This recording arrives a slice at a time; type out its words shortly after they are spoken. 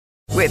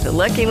With the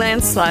Lucky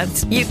Land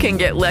Slots, you can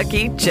get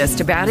lucky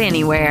just about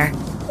anywhere.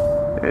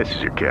 This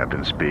is your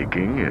captain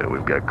speaking.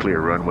 We've got clear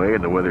runway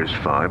and the weather's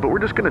fine, but we're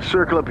just going to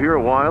circle up here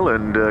a while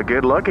and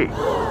get lucky.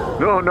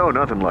 No,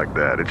 nothing like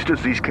that. It's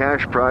just these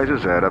cash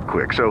prizes add up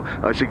quick. So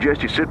I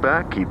suggest you sit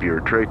back, keep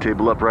your tray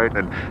table upright,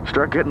 and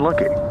start getting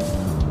lucky.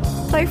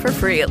 Play for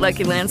free at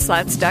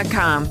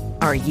LuckyLandSlots.com.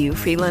 Are you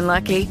feeling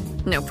lucky?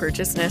 No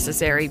purchase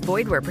necessary.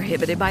 Void where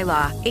prohibited by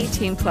law.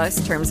 18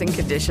 plus terms and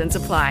conditions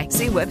apply.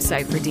 See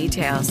website for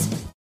details.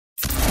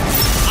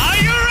 Are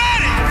you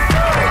ready?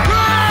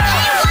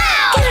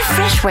 Get a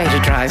fresh way to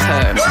drive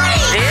home.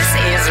 This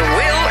is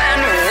Will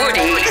and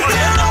Woody.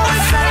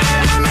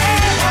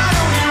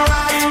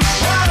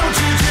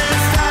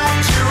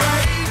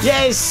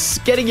 Yes,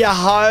 getting you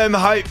home.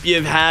 Hope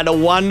you've had a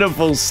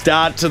wonderful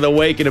start to the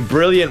week and a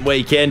brilliant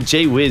weekend.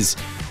 Gee whiz,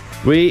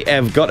 we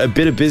have got a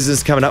bit of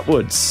business coming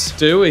upwards.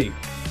 Do we?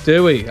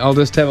 I'll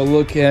just have a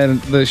look at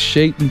the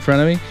sheet in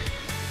front of me.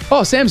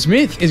 Oh, Sam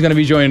Smith is going to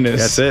be joining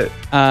us. That's it.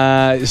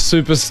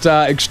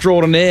 Superstar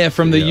extraordinaire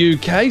from the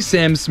UK.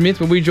 Sam Smith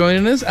will be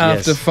joining us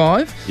after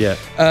 5.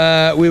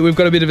 Yeah. We've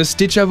got a bit of a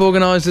stitch-up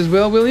organised as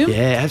well, William.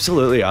 Yeah,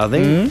 absolutely. I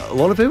think a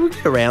lot of people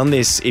get around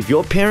this. If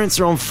your parents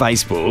are on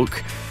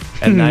Facebook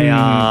and they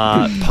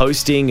are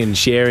posting and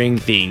sharing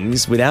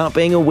things without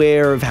being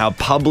aware of how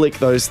public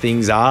those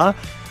things are,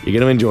 you're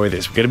going to enjoy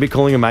this. We're going to be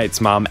calling a mate's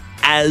mum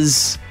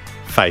as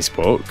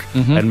Facebook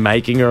and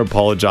making her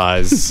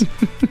apologise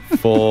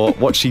for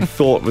what she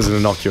thought was an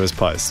innocuous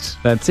post.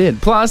 That's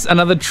it. Plus,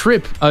 another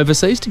trip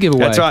overseas to give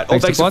away. That's right. All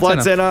thanks to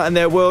Flight Centre and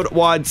their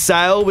worldwide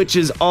sale, which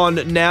is on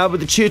now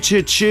with the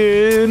choo-choo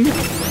tune.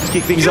 Let's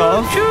kick things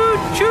off.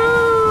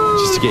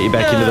 Just to get you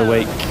back into the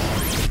week.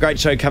 Great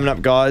show coming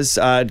up, guys.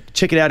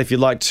 Check it out if you'd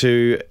like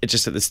to.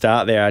 Just at the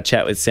start there, our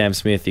chat with Sam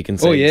Smith. You can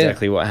see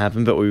exactly what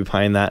happened, but we'll be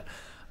playing that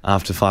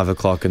after 5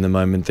 o'clock in the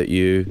moment that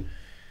you...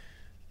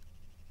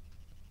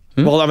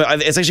 Well, I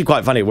mean, it's actually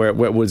quite funny.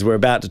 We're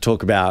about to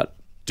talk about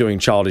doing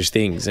childish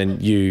things and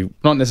you...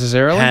 Not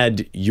necessarily.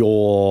 ...had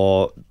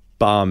your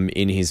bum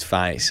in his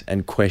face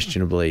and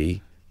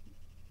questionably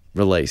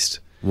released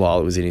while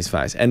it was in his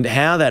face. And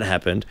how that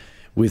happened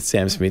with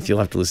Sam Smith, you'll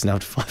have to listen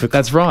after 5 o'clock.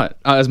 That's right.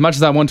 As much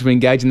as I want to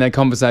engage in that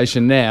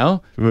conversation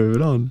now... Move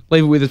it on.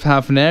 Leave it with us for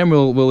half an hour and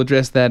we'll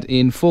address that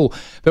in full.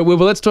 But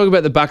let's talk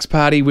about the Bucks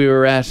party we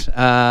were at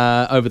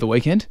over the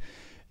weekend.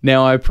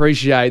 Now, I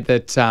appreciate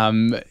that,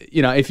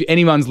 if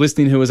anyone's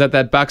listening who was at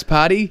that Bucks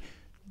party,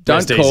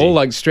 don't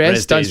don't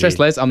stress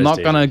less. I'm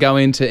not going to go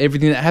into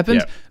everything that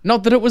happened. Yep.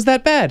 Not that it was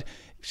that bad.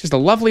 It's just a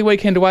lovely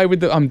weekend away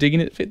with I'm digging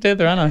it fit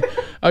there, aren't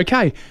I?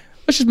 Okay.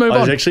 Let's just move on.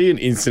 There's actually an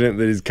incident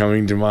that is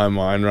coming to my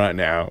mind right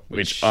now,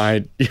 which I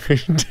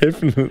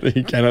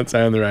definitely cannot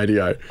say on the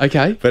radio.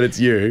 Okay. But it's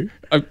you.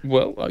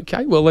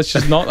 Okay. Well, let's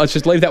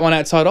just leave that one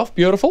outside off.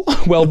 Beautiful.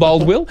 Well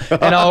bowled, Will.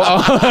 And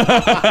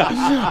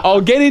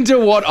I'll get into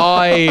what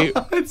I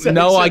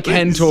know I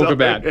can talk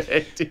about.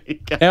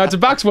 Now, it's a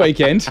Bucks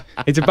weekend.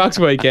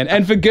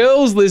 And for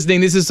girls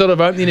listening, this is sort of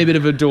opening a bit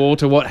of a door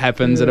to what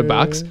happens at a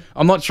Bucks.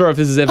 I'm not sure if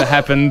this has ever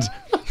happened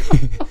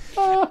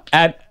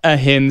at a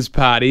hen's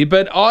party,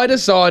 but I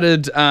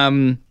decided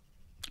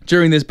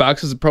during this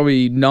Bucks, it was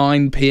probably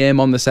 9 p.m.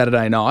 on the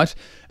Saturday night,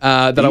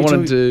 that I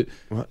wanted to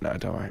No,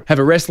 don't worry. have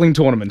a wrestling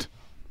tournament.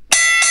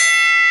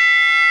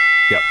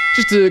 Yep.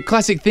 Just a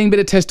classic thing, bit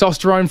of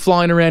testosterone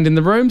flying around in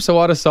the room, so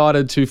I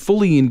decided to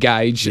fully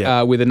engage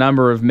with a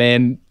number of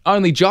men,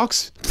 only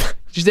jocks,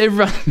 just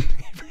everyone.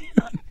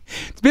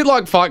 It's a bit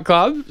like Fight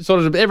Club,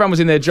 sort of everyone was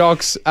in their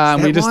jocks,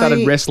 we just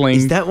started wrestling.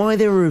 Is that why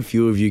there were a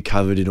few of you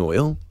covered in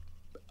oil?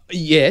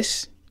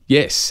 Yes,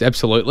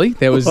 absolutely.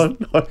 There was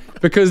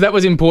because that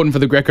was important for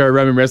the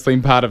Greco-Roman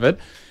wrestling part of it.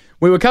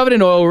 We were covered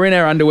in oil, we were in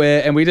our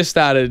underwear, and we just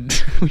started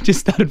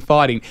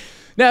fighting.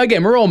 Now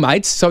again, we're all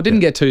mates, so it didn't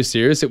get too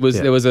serious. It was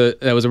there was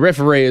a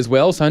referee as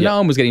well, so no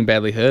one was getting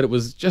badly hurt. It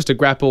was just a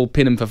grapple,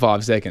 pin him for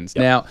 5 seconds.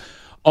 Yep. Now,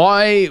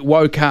 I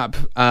woke up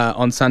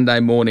on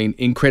Sunday morning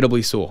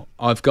incredibly sore.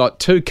 I've got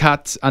 2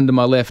 cuts under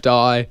my left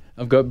eye.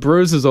 I've got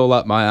bruises all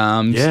up my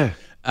arms. Yeah.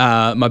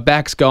 My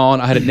back's gone.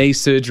 I had a knee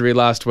surgery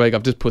last week.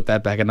 I've just put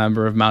that back a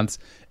number of months.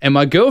 And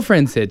my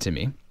girlfriend said to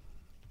me,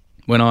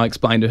 when I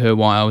explained to her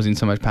why I was in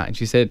so much pain,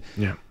 she said,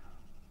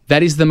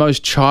 that is the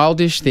most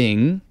childish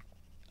thing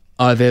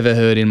I've ever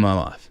heard in my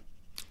life.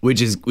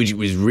 Which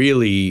was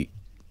really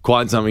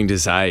quite something to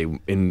say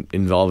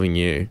involving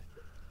you.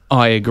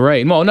 I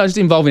agree. Well, not just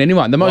involving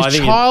anyone. The most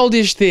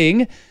childish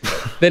thing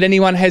that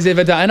anyone has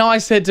ever done. And I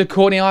said to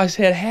Courtney, how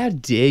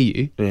dare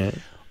you? Yeah.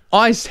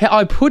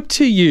 I put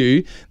to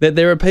you that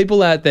there are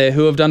people out there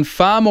who have done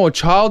far more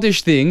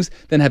childish things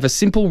than have a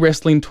simple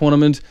wrestling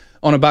tournament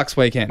on a Bucks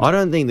weekend. I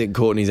don't think that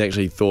Courtney's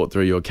actually thought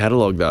through your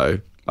catalogue, though.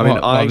 I mean,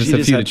 I just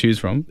a few to choose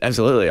from.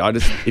 Absolutely.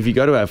 If you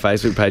go to our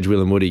Facebook page,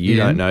 Will and Woody, you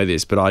don't know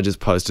this, but I just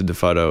posted the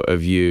photo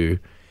of you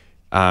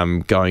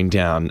going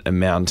down a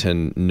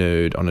mountain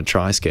nude on a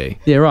tri-ski.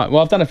 Yeah, right.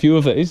 Well, I've done a few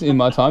of these in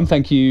my time.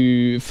 Thank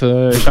you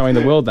for showing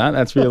the world that.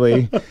 That's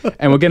really...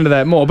 And we'll get into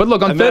that more. But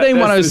look, on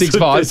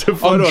 131065... There's a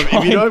photo of,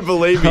 if you don't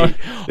believe me,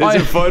 there's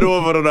a photo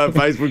of it on our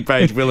Facebook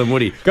page, Will and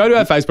Woody. Go to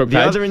our Facebook page.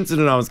 The other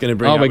incident I was going to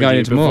bring up we're with going you,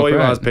 into more, before you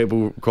great. ask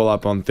people, call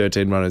up on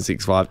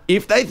 131065.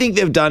 If they think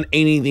they've done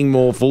anything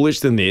more foolish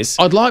than this...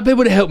 I'd like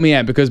people to help me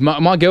out because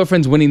my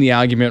girlfriend's winning the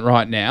argument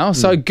right now.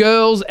 So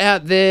girls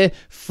out there,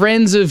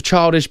 friends of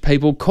childish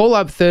people, call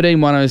up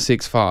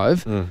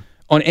 131065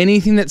 on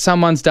anything that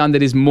someone's done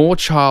that is more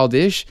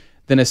childish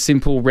than a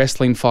simple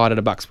wrestling fight at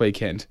a Bucks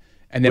weekend.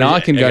 And then I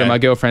can go to my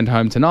girlfriend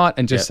home tonight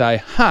and just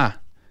say,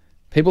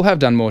 people have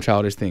done more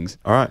childish things.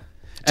 All right.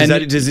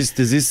 Does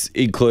this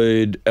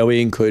include, are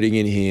we including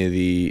in here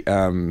the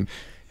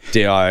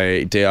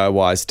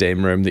DIY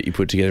steam room that you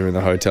put together in the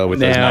hotel with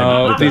those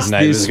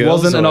neighbours this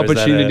girls, wasn't an or is that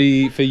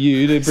opportunity for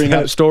you to bring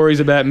up stories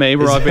about me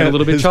where I've been a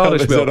little bit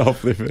childish, Will.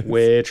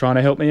 We're trying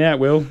to help me out,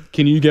 Will.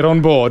 Can you get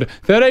on board?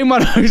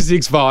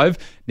 131065.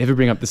 Never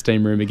bring up the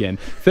steam room again.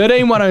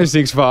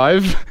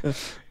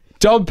 131065.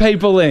 Dob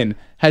people in.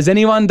 Has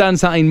anyone done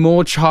something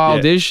more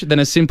childish than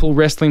a simple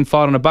wrestling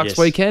fight on a Bucks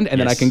weekend?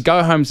 And then I can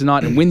go home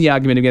tonight and win the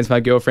argument against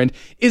my girlfriend.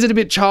 Is it a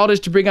bit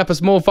childish to bring up a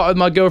small fight with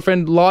my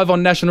girlfriend live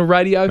on national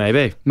radio?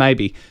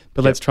 Maybe.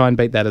 But let's try and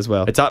beat that as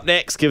well. It's up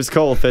next. Give us a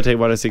call,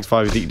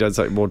 131065, if you think you've done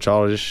something more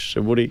childish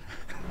than Woody.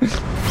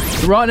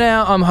 Right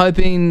now, I'm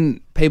hoping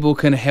people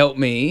can help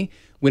me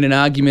win an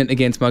argument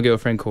against my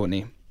girlfriend,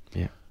 Courtney.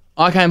 Yeah.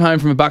 I came home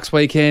from a Bucks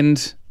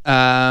weekend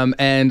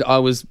and I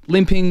was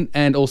limping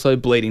and also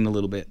bleeding a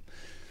little bit.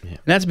 Yeah.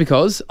 And that's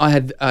because I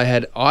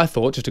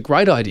thought, just a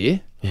great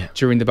idea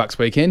during the Bucks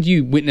weekend.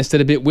 You witnessed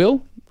it a bit,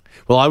 Will?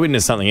 Well, I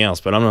witnessed something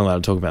else, but I'm not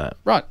allowed to talk about that.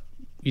 Right.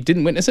 You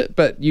didn't witness it,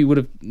 but you would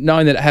have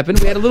known that it happened.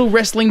 We had a little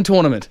wrestling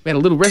tournament.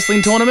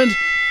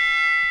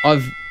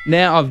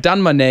 I've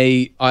done my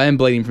knee. I am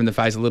bleeding from the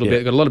face a little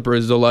bit. Got a lot of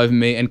bruises all over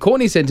me. And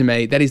Courtney said to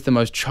me, that is the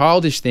most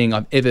childish thing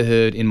I've ever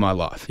heard in my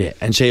life. Yeah,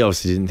 and she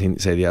obviously didn't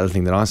say the other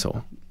thing that I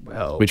saw,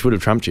 which would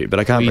have trumped you, but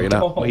I can't bring it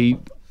up.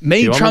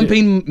 Me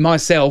trumping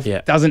myself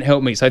doesn't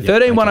help me. So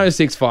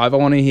 131065, I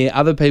want to hear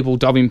other people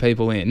dobbing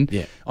people in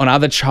on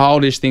other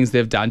childish things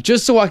they've done,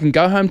 just so I can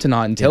go home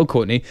tonight and tell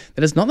Courtney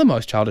that it's not the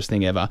most childish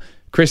thing ever.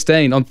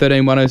 Christine on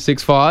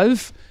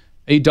 131065,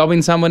 are you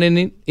dobbing someone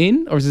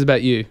in or is this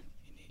about you?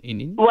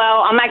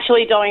 Well, I'm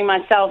actually dobbing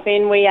myself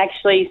in. We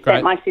actually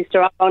set my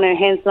sister up on her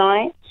hands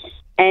night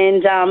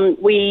and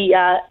we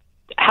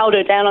held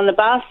her down on the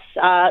bus.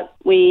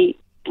 We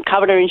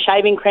covered her in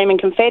shaving cream and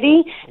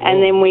confetti,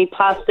 and then we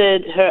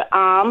plastered her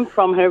arm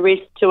from her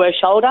wrist to her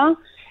shoulder,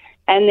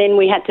 and then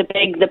we had to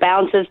beg the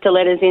bouncers to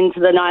let us into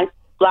the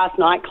last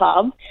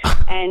nightclub,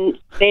 and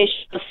there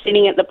she was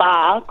sitting at the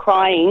bar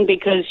crying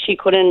because she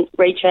couldn't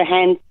reach her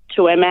hand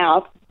to her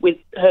mouth with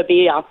her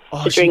beer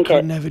to drink it.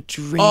 Couldn't have a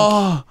drink.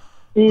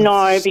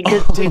 No,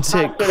 because we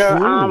plastered her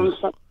arms.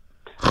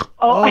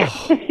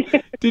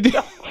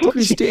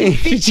 Christine,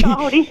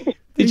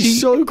 Did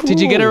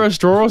you get her a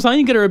straw or something?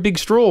 You get her a big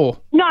straw.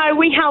 No,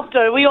 we helped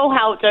her. We all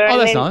helped her. Oh,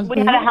 that's and then nice. We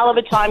had a hell of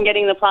a time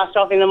getting the plaster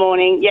off in the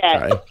morning.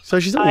 Yeah. Okay. So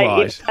she's all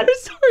right.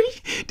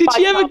 Sorry.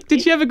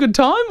 Did she have a good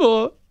time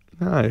or?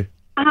 No.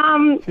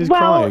 She's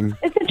well, crying.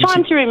 it's a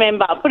time to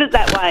remember. Put it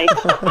that way.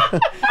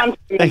 Time to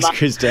remember. Thanks,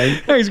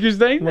 Christine. Thanks,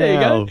 Christine. There you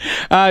go.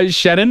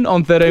 Shannon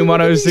on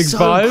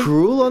 131065. So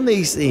cruel on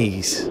these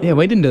things. Yeah,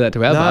 we didn't do that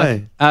to our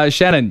life.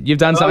 Shannon, you've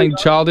done something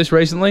childish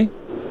recently?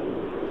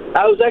 It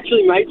was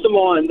actually mates of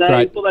mine.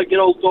 They thought they'd get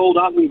all dolled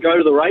up and go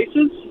to the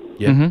races.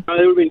 Yeah. Mm-hmm.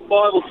 There would have been 5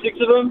 or 6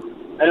 of them,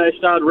 and they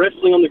started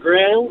wrestling on the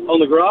ground, on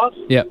the grass.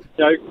 Yep.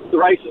 So the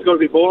race has got to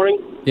be boring.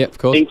 Yep, of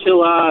course.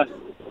 Until a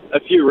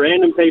few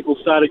random people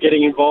started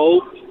getting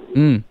involved.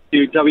 A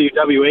few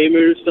WWE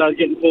moves started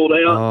getting pulled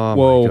out. Oh,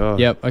 whoa. my God.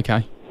 Yep,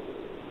 okay.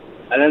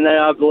 And then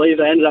I believe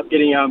they ended up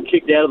getting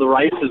kicked out of the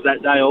races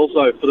that day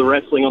also for the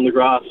wrestling on the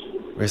grass.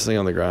 Wrestling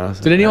on the grass.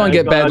 Did anyone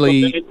get They got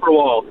badly... banned for a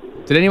while.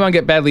 Did anyone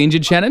get badly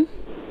injured, Shannon?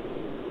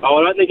 Oh,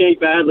 I don't think any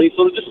badly.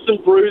 Sort of just some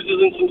bruises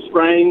and some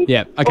sprains.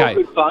 Yeah, okay. All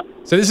good fun.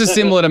 So this is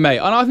similar to me.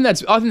 And I think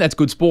that's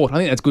good sport. I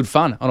think that's good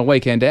fun on a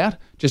weekend out,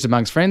 just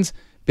amongst friends.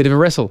 Bit of a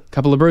wrestle.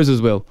 Couple of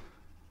bruises, Will.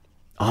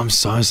 I'm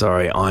so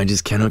sorry. I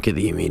just cannot get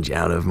the image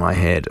out of my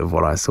head of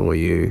what I saw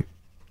you.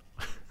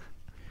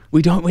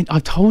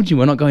 I've told you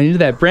we're not going into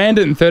that.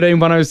 Brandon,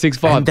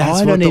 131065. And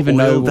that's I don't even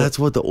know. That's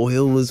what the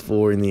oil was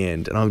for in the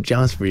end. And I've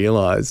just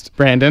realised.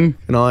 Brandon.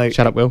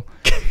 Shut up, Will.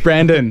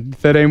 Brandon,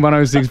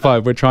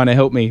 131065. We're trying to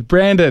help me.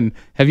 Brandon,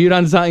 have you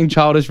done something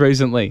childish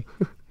recently?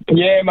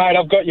 Yeah, mate,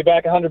 I've got you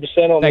back 100%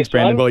 on Thanks, this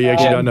Brandon. one. Well, you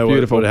actually don't know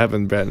what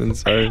happened, Brandon,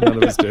 so none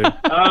of us do.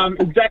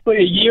 Exactly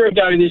a year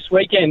ago this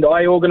weekend,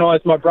 I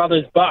organised my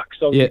brother's bucks.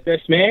 I was the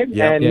best man,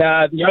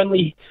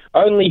 the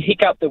only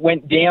hiccup that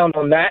went down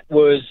on that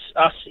was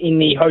us in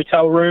the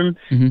hotel room,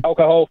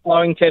 alcohol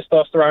flowing,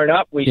 testosterone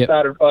up. I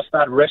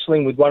started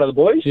wrestling with one of the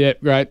boys. Yeah,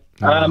 great.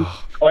 I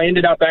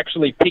ended up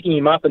actually picking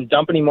him up and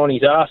dumping him on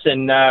his ass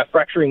and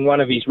fracturing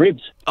one of his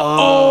ribs.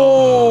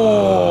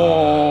 Oh!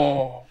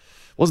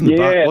 Wasn't the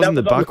buck? Wasn't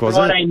the that was buck? on Was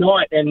Friday it?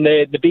 night, and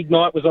the big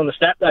night was on the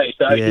Saturday,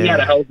 so he had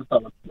a hell of a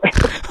time.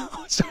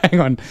 So hang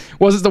on.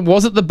 Was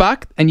it the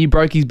buck and you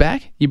broke his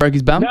back? You broke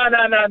his bum? No.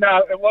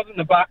 It wasn't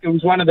the buck. It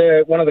was one of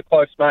the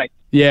close mates.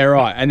 Yeah,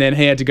 right. And then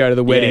he had to go to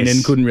the wedding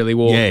and couldn't really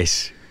walk.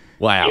 Yes.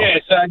 Wow. Yeah,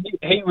 so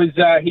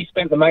he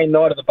spent the main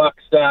night of the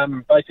bucks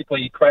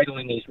basically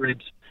cradling his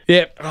ribs.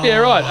 Yep. Yeah,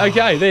 right.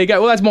 Okay, there you go.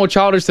 Well, that's more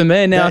childish than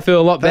me. Now I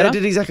feel a lot better. They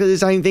did exactly the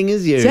same thing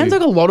as you. Sounds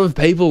like a lot of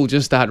people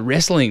just start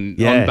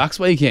wrestling on Bucks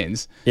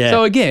weekends. Yeah.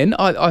 So again,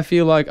 I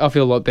feel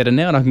a lot better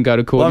now, and I can go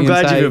to court. Well, I'm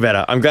glad and say, you feel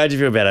better. I'm glad you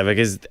feel better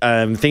because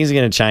things are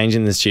going to change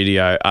in the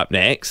studio up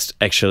next.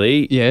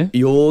 Actually,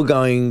 you're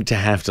going to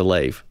have to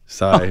leave.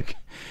 So,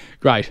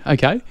 great.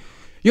 Okay.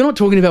 You're not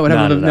talking about what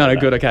happened. No,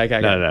 good. Okay.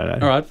 No.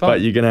 All right, fine.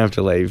 But you're going to have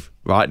to leave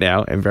right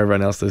now, and for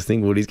everyone else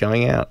listening, Woody's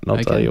going out, and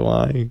I'll tell you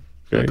why.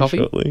 Very coffee?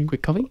 Shortly.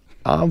 Quick coffee?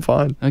 I'm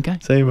fine. Okay.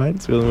 See you, mate.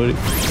 It's Will and Woody.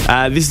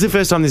 This is the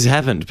first time this has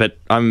happened, but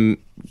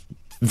I'm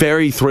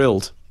very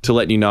thrilled to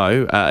let you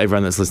know,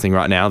 everyone that's listening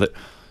right now, that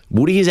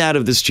Woody is out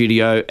of the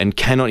studio and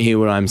cannot hear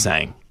what I'm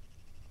saying.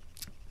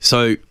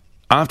 So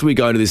after we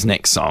go to this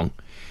next song,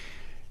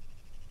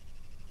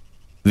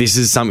 this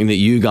is something that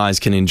you guys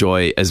can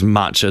enjoy as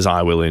much as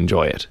I will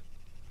enjoy it.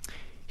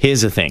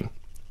 Here's the thing.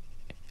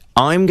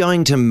 I'm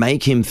going to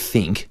make him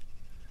think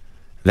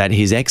that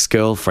his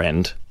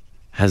ex-girlfriend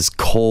has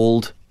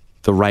called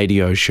the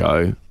radio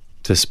show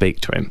to speak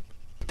to him.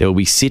 There will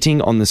be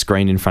sitting on the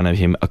screen in front of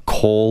him a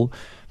call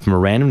from a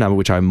random number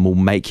which I will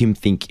make him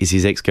think is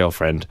his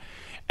ex-girlfriend.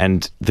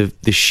 And the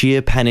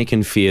sheer panic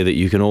and fear that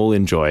you can all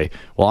enjoy,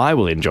 well, I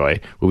will enjoy,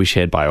 will be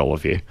shared by all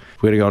of you.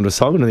 We're going to go on to a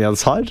song, and on the other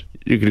side,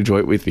 you can enjoy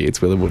it with me.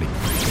 It's Will and Woody.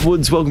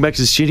 Woods, welcome back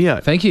to the studio.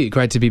 Thank you.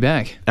 Great to be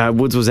back.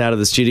 Woods was out of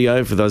the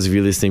studio. For those of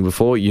you listening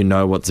before, you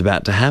know what's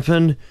about to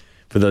happen.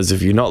 For those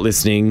of you not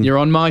listening, you're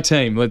on my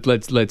team.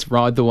 Let's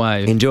ride the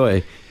wave.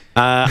 Enjoy.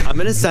 I'm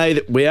going to say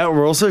that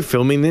we're also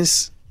filming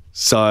this,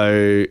 so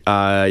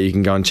you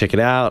can go and check it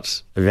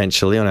out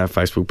eventually on our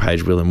Facebook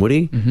page. Will and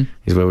Woody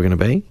is where we're going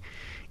to be.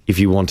 If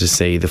you want to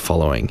see the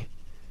following,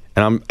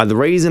 and the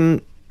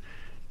reason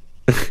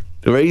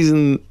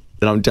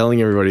that I'm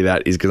telling everybody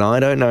that is because I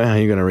don't know how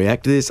you're going to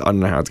react to this. I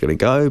don't know how it's going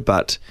to go,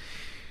 but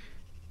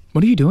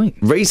what are you doing?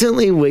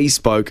 Recently, we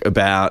spoke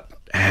about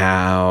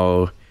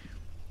how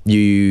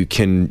you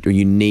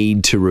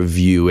need to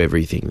review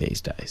everything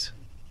these days.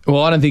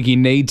 Well, I don't think you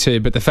need to,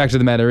 but the fact of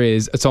the matter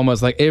is, it's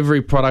almost like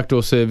every product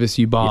or service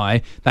you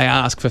buy, they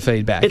ask for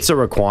feedback. It's a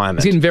requirement.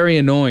 It's getting very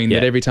annoying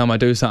that every time I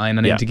do something,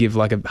 I need to give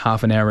like a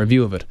half an hour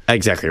review of it.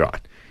 Exactly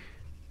right.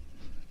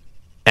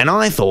 And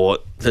I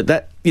thought that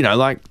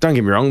don't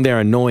get me wrong, they're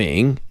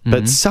annoying,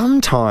 but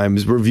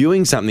sometimes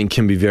reviewing something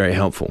can be very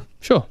helpful.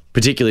 Sure.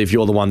 Particularly if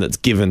you're the one that's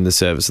given the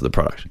service of the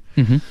product.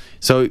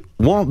 So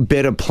what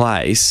better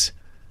place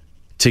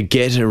to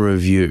get a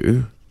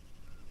review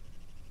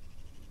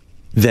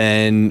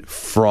than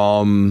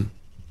from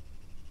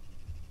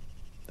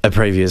a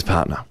previous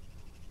partner?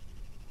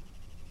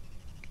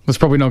 It's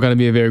probably not going to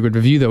be a very good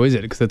review though, is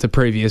it? Because it's a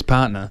previous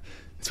partner.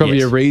 It's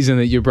probably a reason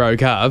that you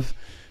broke up.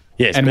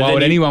 Yes. And why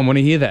would anyone want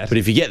to hear that? But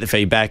if you get the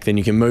feedback, then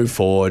you can move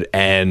forward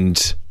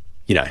and,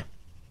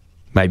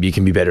 maybe you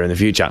can be better in the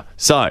future.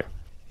 So.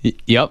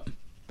 Yep.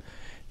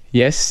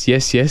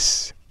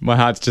 Yes. My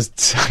heart's just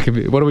stuck a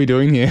bit. What are we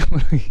doing here?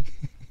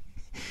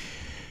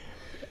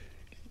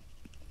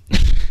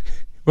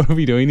 What are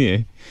we doing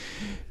here?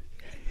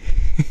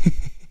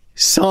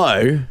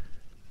 So.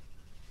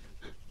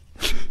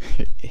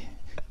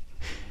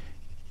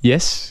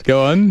 Yes,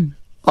 go on.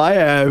 I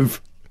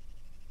have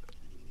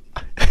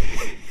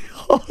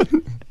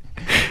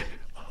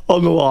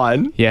on the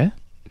line. Yeah.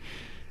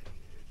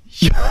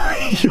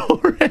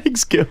 Your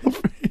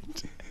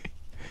ex-girlfriend.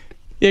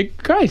 Yeah,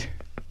 great.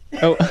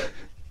 Oh.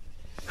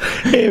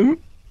 Him.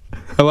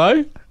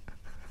 Hello?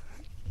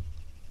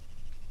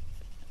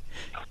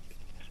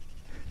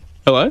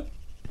 Hello?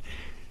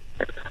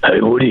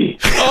 Hey, Woody.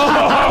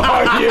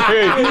 Oh, you.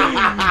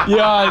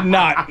 Yeah,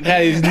 no,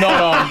 that is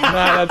not on. No,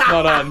 that's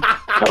not on.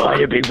 How are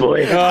you, big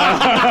boy?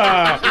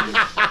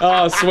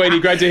 Oh, sweetie,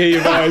 great to hear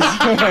your voice.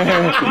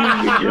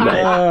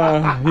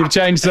 You've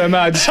changed so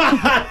much.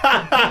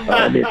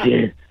 I miss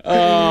you.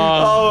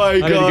 Oh my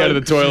God. I need to go to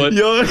the toilet.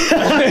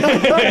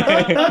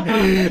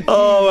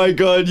 Oh my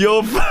God,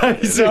 your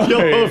face. Your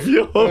face.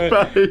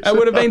 It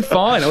would have been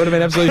fine. I would have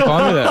been absolutely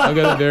fine with it.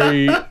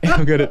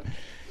 I've got it.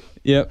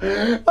 Yep.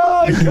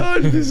 Oh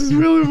God, this is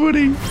really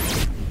Woody.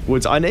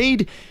 Woods,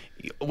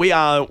 we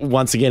are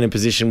once again in a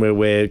position where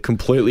we're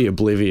completely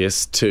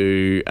oblivious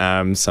to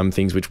some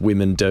things which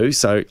women do.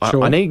 So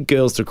I need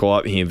girls to call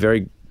up here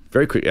very,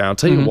 very quickly. I'll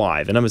tell you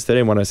why. The number's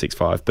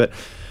 131065. But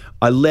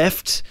I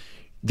left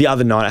the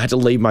other night. I had to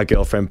leave my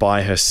girlfriend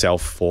by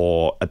herself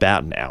for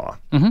about an hour.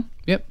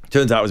 Yep.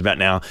 Turns out it was about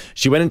an hour.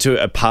 She went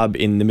into a pub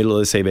in the middle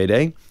of the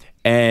CBD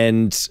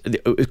and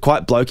it was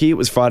quite blokey. It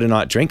was Friday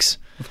night drinks.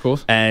 Of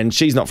course. And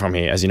she's not from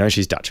here. As you know,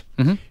 she's Dutch.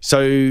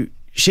 So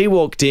she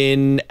walked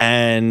in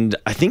and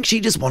I think she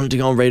just wanted to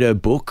go and read her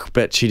book,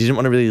 but she didn't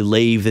want to really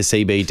leave the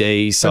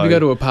CBD. So maybe go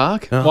to a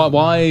park?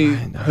 Why?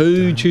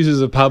 Who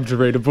chooses a pub to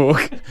read a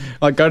book?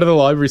 Like, go to the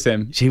library,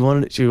 Sam. She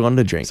wanted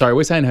a drink. Sorry,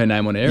 we're saying her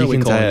name on air. You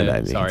can say her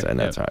name. Sorry.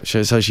 That's right.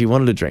 So she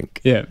wanted a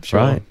drink. Yeah, sure.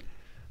 Right.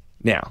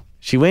 Now,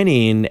 she went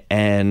in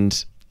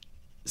and...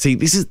 See,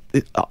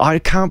 I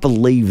can't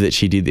believe that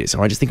she did this.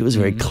 I just think it was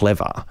very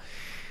clever.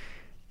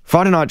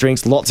 Friday night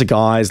drinks, lots of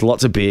guys,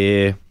 lots of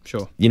beer.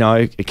 Sure. You know,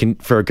 it can,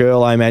 for a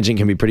girl, I imagine,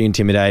 can be pretty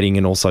intimidating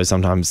and also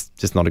sometimes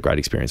just not a great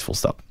experience, full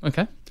stop.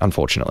 Okay.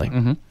 Unfortunately.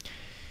 Mm-hmm.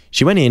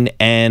 She went in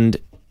and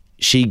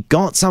she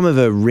got some of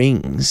her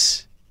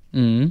rings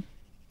and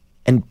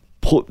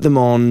put them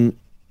on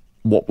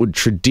what would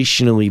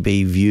traditionally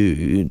be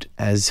viewed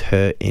as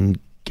her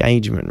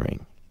engagement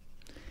ring.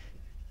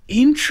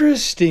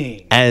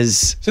 Interesting.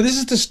 So this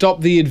is to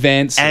stop the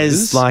advances.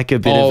 As like a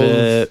bit of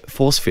a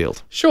force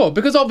field. Sure,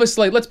 because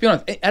obviously, let's be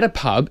honest, at a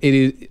pub,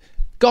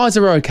 guys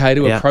are okay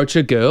to approach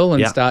a girl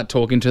and start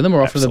talking to them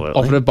or offer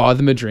to buy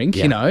them a drink,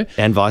 you know.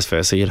 And vice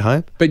versa, you'd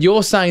hope. But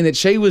you're saying that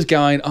she was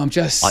going, I'm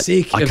just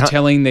sick of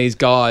telling these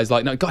guys,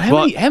 like, no, God,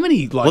 how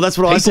many that's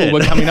what people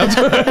were coming up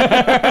to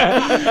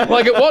her?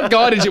 Like, at what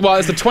guy did you, well,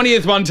 it's the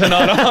 20th one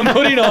tonight, I'm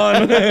putting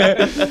on.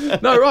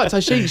 No, right,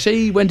 so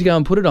she went to go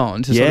and put it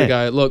on to sort of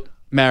go, look,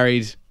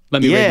 married,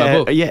 let me read my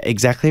book. Yeah,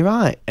 exactly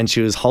right. And she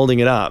was holding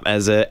it up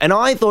and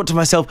I thought to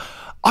myself,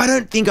 I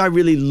don't think I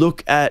really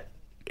look at,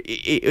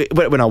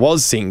 when I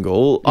was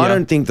single, I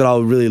don't think that I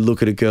would really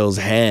look at a girl's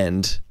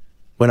hand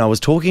when I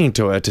was talking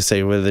to her to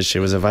see whether she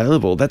was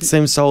available. That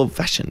seems so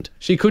old-fashioned.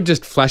 She could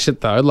just flash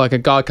it though, like a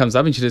guy comes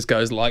up and she just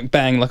goes like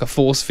bang, like a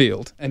force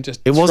field, and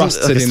just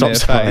thrusts it in their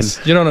face.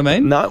 Do you know what I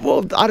mean? No,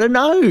 well, I don't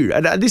know.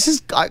 This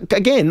is,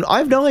 again, I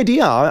have no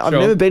idea. I've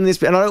never been in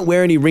this, and I don't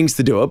wear any rings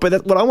to do it, but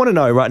that's what I want to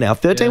know right now.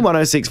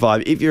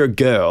 131065, if you're a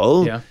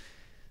girl,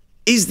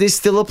 is this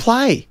still a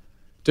play?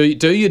 Do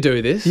you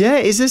do this? Yeah,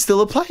 is this still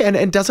a play?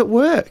 And does it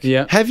work?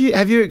 Yeah. Have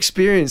you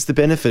experienced the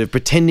benefit of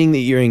pretending that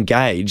you're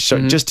engaged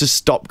just to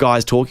stop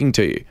guys talking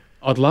to you?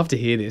 I'd love to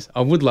hear this.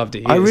 I would love to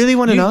hear I really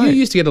want to know. You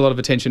used to get a lot of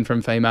attention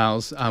from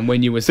females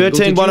when you were single.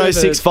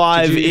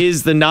 131065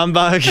 is the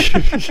number.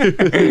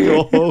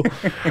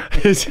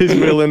 This is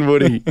Will and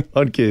Woody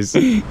on Kiss.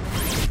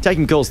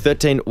 Taking calls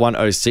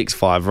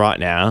 131065 right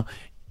now.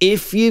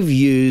 If you've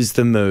used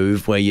the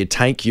move where you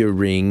take your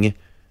ring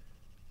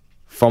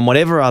from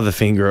whatever other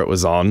finger it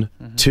was on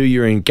to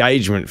your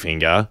engagement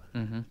finger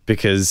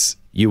because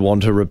you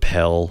want to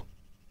repel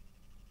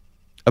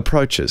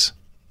approaches.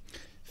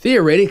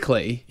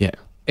 Theoretically,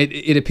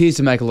 it appears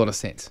to make a lot of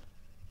sense.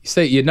 You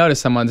see, you'd notice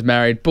someone's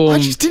married, boom, I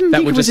just didn't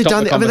think it was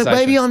done. I mean,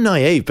 maybe I'm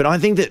naive, but I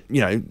think that, you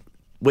know,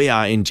 we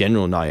are in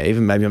general naive,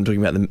 and maybe I'm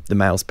talking about the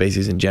male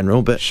species in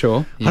general, but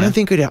sure, I don't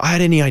think I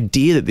had any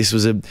idea that this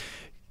was a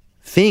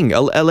thing.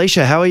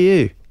 Alicia, how are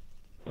you?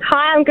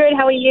 Hi, I'm good.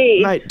 How are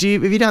you? Mate, have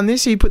you done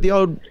this? You put the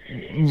old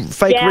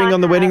fake ring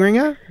on the wedding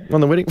ringer?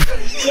 On the wedding?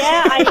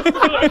 Yeah, I used to be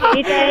a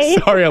DJ.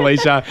 Sorry,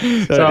 Alicia.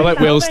 So I let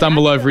Will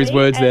stumble over his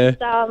words there.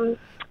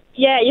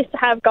 Yeah, I used to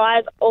have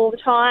guys all the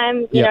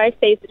time, you know,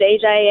 Steve's the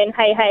DJ and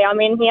hey, I'm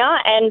in here.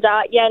 And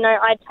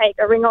I'd take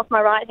a ring off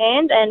my right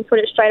hand and put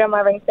it straight on my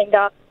ring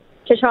finger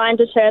to try and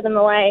deter them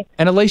away.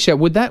 And Alicia,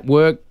 would that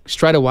work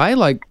straight away?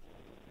 Like,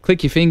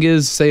 click your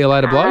fingers, see you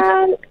later,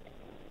 bloke?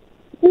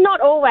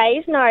 Not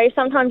always, no.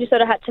 Sometimes you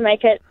sort of had to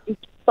make it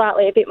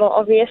slightly a bit more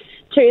obvious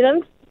to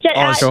them.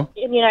 Sure.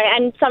 You know,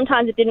 and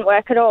sometimes it didn't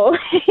work at all.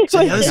 So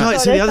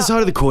the other side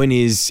of the coin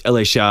is,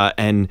 Alicia,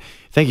 and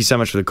thank you so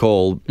much for the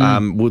call,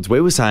 Woods, we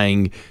were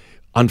saying,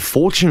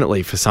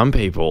 unfortunately for some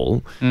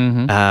people,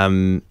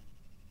 that's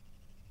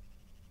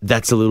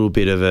a little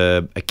bit of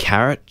a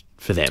carrot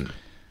for them.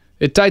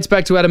 It dates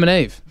back to Adam and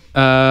Eve,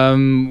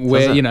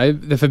 where, you know,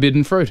 the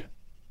forbidden fruit.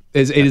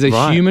 It is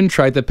a human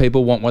trait that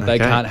people want what they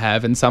can't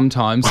have, and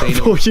sometimes... I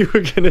thought you were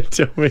going to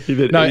tell me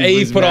that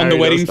Eve put on the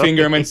wedding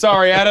finger and went,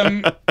 sorry,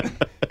 Adam,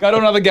 go to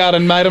another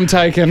garden, mate, I'm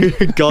taken.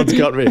 God's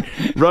got me.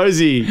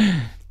 Rosie,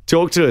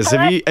 talk to us.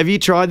 Hello? Have you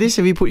tried this?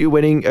 Have you put your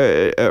wedding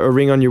a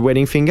ring on your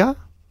wedding finger?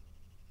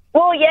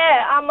 Well,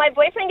 yeah. My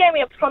boyfriend gave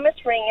me a promise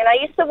ring, and I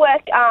used to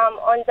work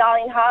on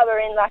Darling Harbour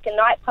in like a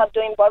nightclub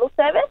doing bottle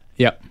service.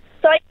 Yep.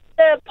 So I used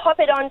to pop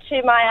it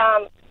onto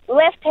my...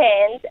 left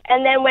hand,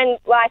 and then when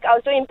like I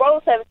was doing bottle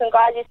service and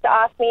guys used to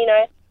ask me, you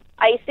know,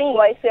 are you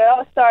single? I used to go,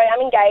 oh, sorry, I'm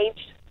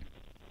engaged.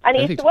 And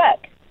it used to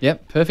work.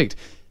 Yep, perfect.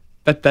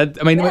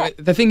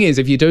 The thing is,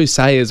 if you do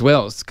say as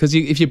well, because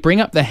if you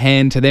bring up the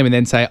hand to them and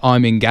then say,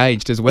 I'm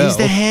engaged as well. Is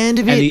the hand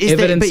of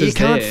it? But you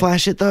can't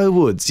flash it though,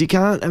 Woods. You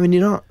can't,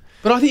 you're not.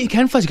 But I think you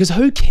can flash it because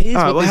who cares?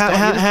 All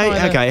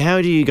right,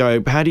 how do you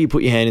go? How do you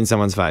put your hand in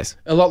someone's face?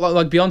 A lot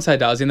like Beyonce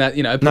does in that,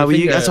 you know. No,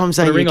 that's what I'm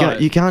saying.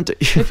 You can't.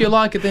 If you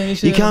like it, then you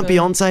should. You can't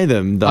Beyonce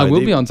them, though. I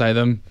will Beyonce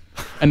them.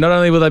 And not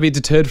only will they be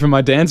deterred from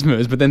my dance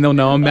moves, but then they'll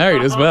know I'm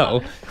married as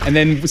well. And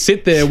then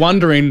sit there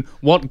wondering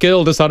what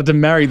girl decided to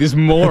marry this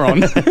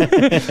moron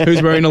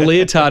who's wearing a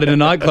leotard in a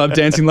nightclub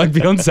dancing like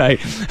Beyonce.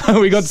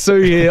 We got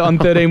Sue here on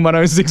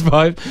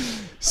 131065.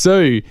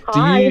 Sue,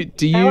 Hi,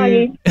 how are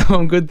you?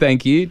 I'm good,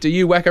 thank you. Do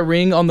you whack a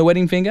ring on the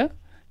wedding finger?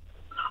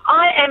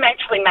 I am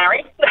actually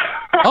married.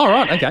 Oh,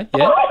 right, okay,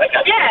 yeah.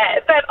 Yeah,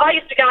 but I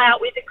used to go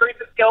out with a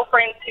group of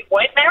girlfriends who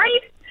weren't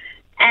married,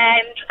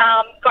 and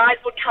guys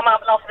would come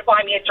up and offer to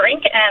buy me a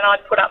drink, and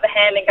I'd put up the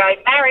hand and go,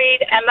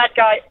 married, and they'd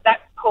go,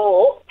 that's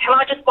cool. Can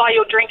I just buy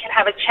you a drink and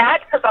have a chat?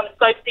 Because I'm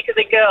so sick of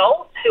the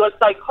girls who are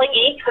so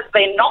clingy because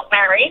they're not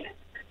married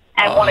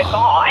and want a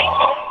guy.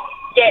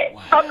 Yeah,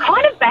 so it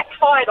kind of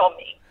backfired on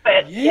me.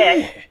 But,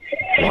 yeah.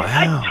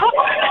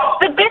 Wow.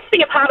 The best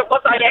thing about it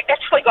was I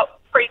actually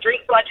got free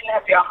drinks, but I didn't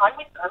have to go home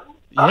with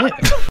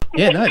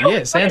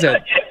them. Sounds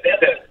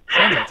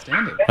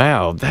outstanding.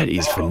 Wow, that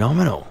is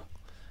phenomenal.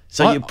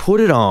 So you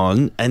put it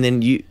on, and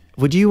then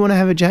would you want to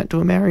have a chat to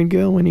a married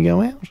girl when you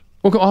go out?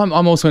 Well,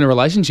 I'm also in a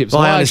relationship, so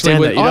I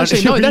understand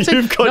that.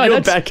 You've got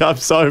your back up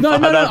so far.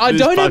 No, I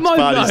don't have my.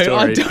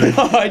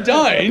 I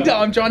don't.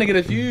 I'm trying to get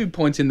a few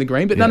points in the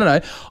green, but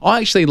no. I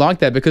actually like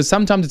that because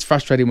sometimes it's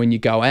frustrating when you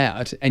go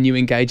out and you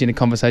engage in a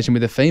conversation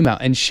with a female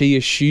and she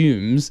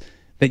assumes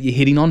that you're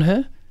hitting on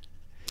her.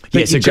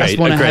 Yes, you just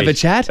want to have a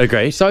chat.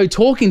 Agreed. So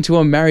talking to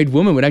a married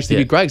woman would actually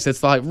be great because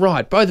it's like,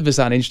 right, both of us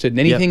aren't interested in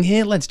anything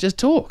here. Let's just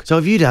talk. So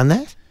have you done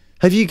that?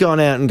 Have you gone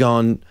out and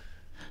gone...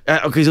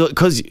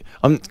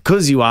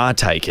 Because you are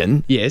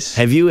taken. Yes.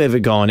 Have you ever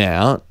gone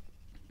out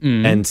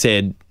and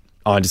said,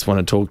 I just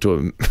want to talk to a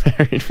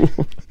married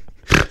woman?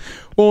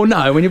 Well, no,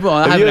 I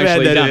haven't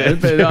actually done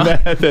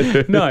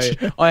it. No,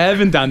 I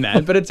haven't done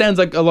that, but it sounds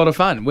like a lot of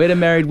fun. Where do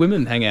married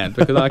women hang out?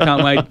 Because I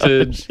can't wait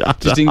to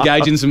just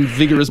engage in some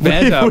vigorous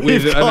banter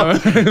with...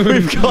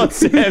 We've got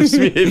Sam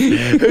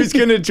Smith, who's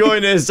going to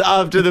join us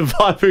after the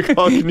 5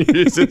 o'clock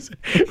news. It's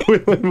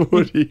Will and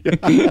Woody.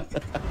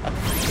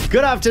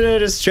 Good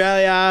afternoon,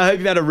 Australia. I hope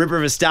you've had a ripper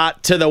of a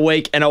start to the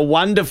week and a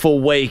wonderful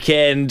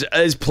weekend.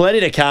 There's plenty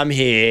to come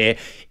here.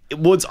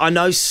 Woods, I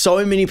know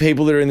so many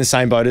people that are in the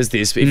same boat as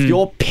this. If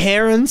your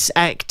parents'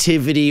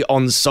 activity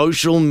on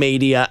social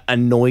media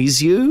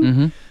annoys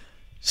you,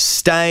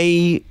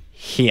 stay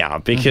here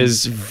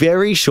because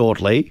very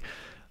shortly,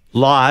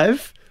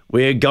 live,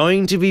 we're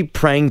going to be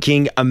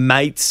pranking a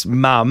mate's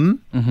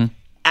mum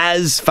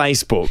as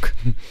Facebook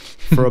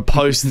for a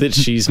post that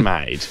she's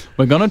made.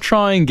 We're going to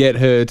try and get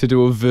her to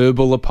do a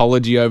verbal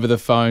apology over the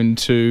phone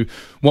to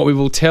what we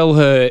will tell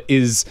her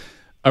is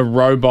a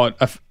robot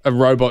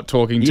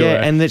talking to her.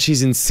 Yeah, and that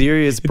she's in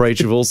serious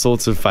breach of all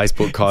sorts of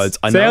Facebook codes.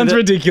 Sounds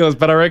ridiculous,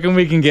 but I reckon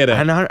we can get it.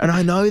 And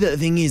I know that the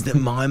thing is that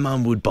my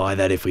mum would buy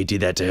that if we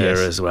did that to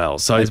her as well.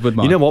 So, as would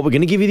mine. You know what? We're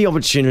going to give you the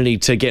opportunity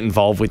to get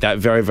involved with that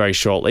very, very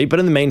shortly. But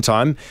in the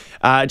meantime,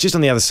 just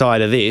on the other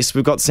side of this,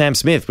 we've got Sam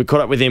Smith. We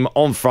caught up with him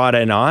on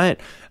Friday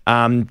night,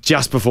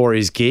 just before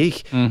his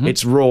gig.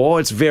 It's raw.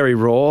 It's very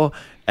raw.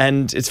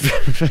 And it's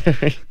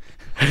very...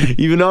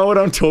 You know what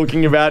I'm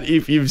talking about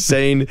if you've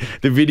seen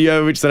the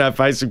video, which is on our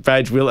Facebook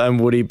page, Will and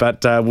Woody,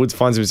 but Woods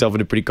finds himself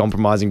in a pretty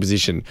compromising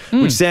position,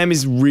 which Sam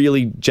is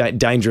really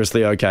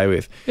dangerously okay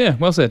with. Yeah,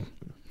 well said.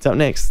 It's up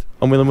next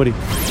on Will and Woody.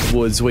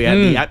 Woods, we had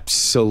the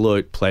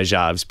absolute pleasure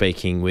of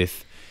speaking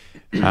with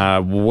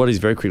what is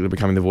very quickly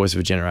becoming the voice of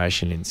a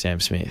generation in Sam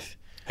Smith.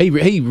 He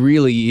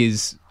really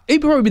is.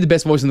 He'd probably be the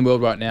best voice in the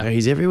world right now. No,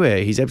 he's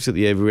everywhere. He's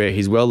absolutely everywhere.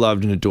 He's well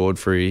loved and adored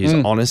for his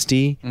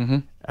honesty,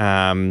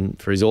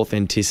 for his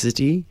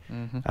authenticity,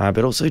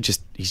 but also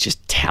he's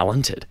just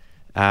talented.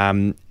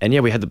 And yeah,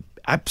 we had the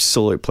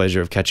absolute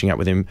pleasure of catching up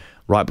with him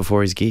right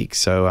before his gig.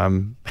 So have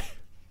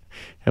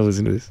a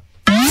listen to this.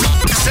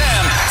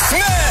 Sam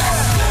Smith.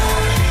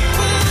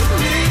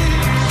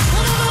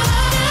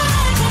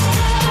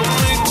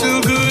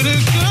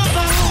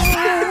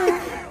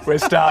 We're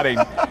starting.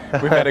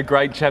 We've had a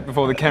great chat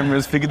before the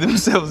cameras figured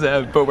themselves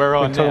out, but we're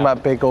on. We're talking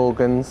about big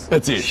organs.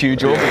 That's it.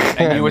 Huge organs.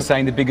 And you were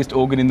saying the biggest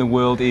organ in the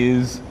world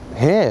is...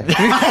 Here.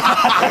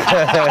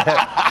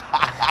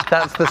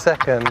 That's the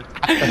second.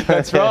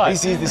 That's right.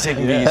 This is the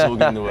second biggest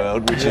organ in the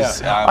world, which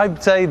is...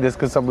 I'd say this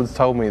because someone's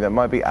told me that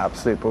might be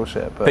absolute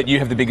bullshit. But you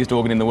have the biggest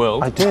organ in the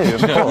world? I do,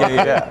 of course.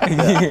 Yeah.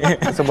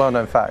 It's a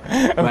well-known fact.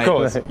 Of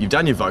course. You've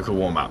done your vocal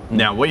warm-up.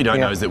 Now, what you don't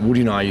know is that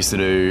Woody and I used to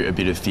do a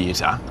bit of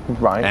theatre.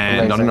 Right, And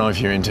amazing. I don't know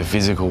if you're into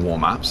physical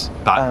warm-ups,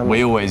 but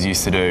we always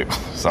used to do...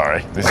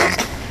 Sorry,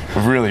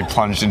 we've really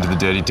plunged into the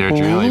dirty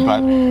territory, really,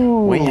 but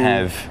we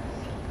have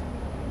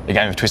a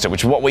game of Twister,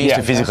 which is what we used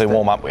to physically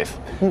warm up with.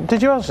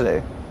 Did you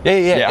actually?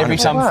 Yeah. Every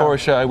 100%. time before a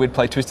show, we'd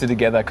play Twister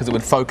together because it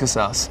would focus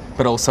us,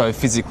 but also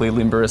physically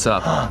limber us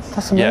up.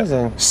 That's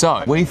amazing.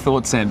 So we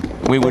thought, Sam,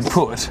 we would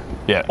put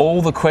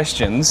all the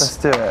questions Let's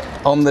do it.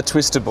 on the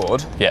Twister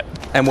board. Yeah.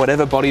 And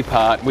whatever body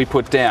part we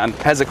put down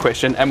has a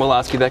question, and we'll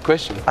ask you that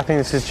question. I think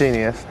this is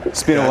genius.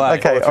 Spin away.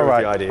 Okay, all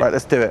right. Right,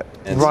 let's do it.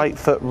 Right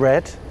foot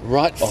red.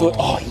 Right foot.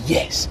 Oh,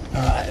 yes.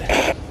 All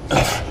right.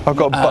 I've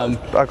got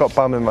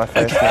bum in my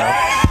face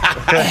now.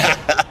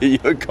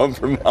 You're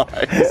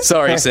compromised.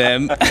 Sorry,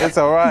 Sam. It's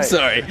all right.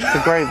 Sorry. It's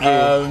a great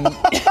view.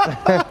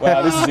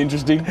 Wow, this is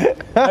interesting. Hey,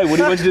 what do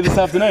you want to do this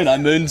afternoon? I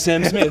mooned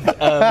Sam Smith.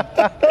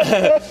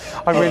 I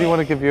really want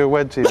to give you a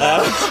wedgie.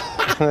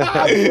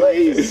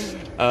 Please.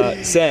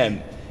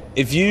 Sam,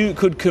 if you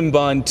could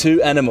combine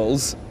two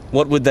animals,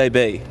 what would they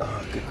be?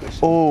 Oh, good question.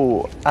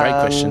 Oh, great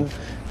question.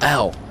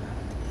 Ow.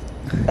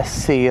 A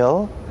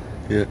seal.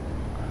 Yeah.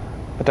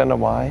 I don't know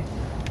why.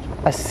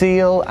 A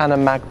seal and a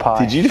magpie.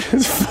 Did you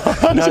just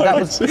fart? No, that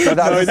was the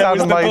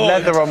sound of my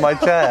leather on my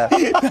chair.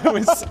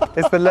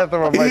 It's the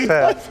leather on my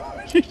chair.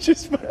 You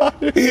just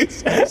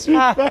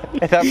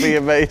farted. That'd be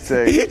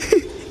amazing.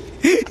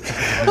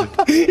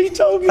 He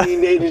told me he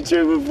needed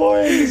to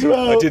beforehand as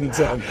well. I didn't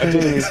tell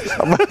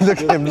him.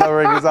 Look at him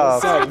lowering his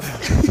arm.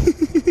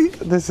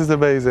 This is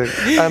amazing.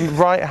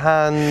 Right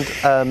hand,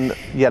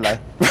 yellow.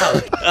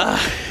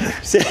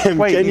 Sam,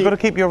 wait, you've got to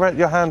keep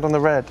your hand on the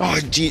red. Oh,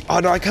 gee. Oh,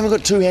 no, I haven't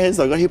got two hands,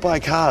 though. I got hit by a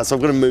car, so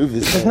I've got to move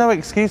this. There's no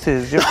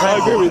excuses. You're I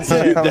agree with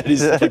Sam. That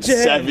is like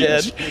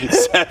savage.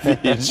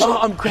 Savage. Oh,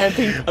 I'm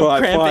cramping. I'm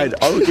cramping. Fine.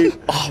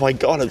 Oh, my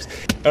God.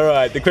 All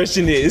right, the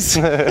question is...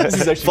 this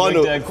is actually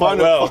final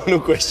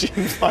question.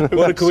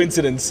 What a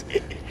coincidence.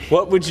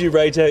 What would you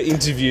rate our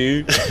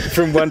interview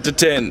from 1 to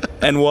 10,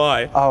 and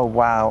why? Oh,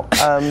 wow.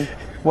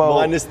 Well,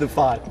 minus the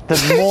fart.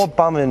 The more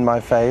bum in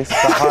my face,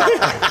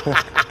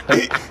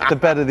 the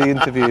better the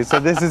interview. So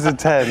this is a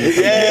 10.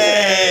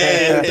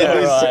 Yeah!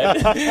 All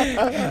right.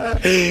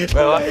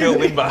 Well, I feel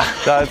limber.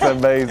 That's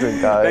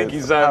amazing, guys. Thank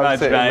you so much,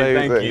 mate.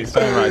 Amazing. Thank you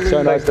so much.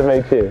 So nice to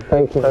meet you.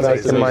 Thank you. So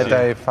nice to meet my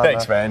day, fella.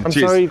 Thanks, man. I'm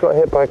sorry you got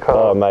hit by a car.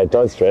 Oh, mate,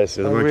 don't stress.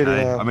 It's really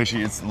okay. am. I'm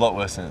actually, it's a lot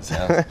worse than it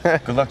sounds.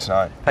 Good luck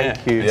tonight.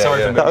 Thank you.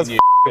 Sorry for that was you.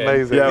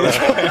 amazing.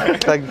 Yeah.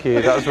 Thank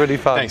you. That was really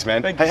fun. Thanks,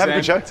 man. Thank Hey, you, have a Sam.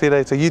 good show. See you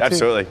later. You too.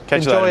 Absolutely.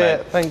 Catch you Enjoy later, it.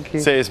 mate. Thank you.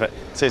 See you, mate.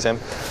 See you, Sam.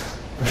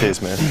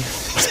 Cheers, man.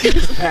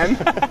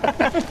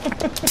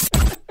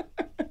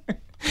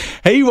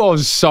 He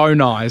was so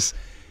nice.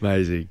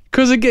 Amazing.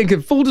 Because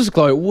again, full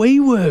disclosure, we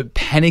were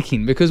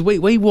panicking because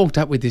we walked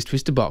up with this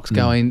twister box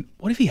going,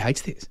 what if he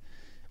hates this?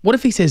 What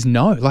if he says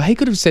no? Like, he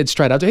could have said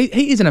straight up,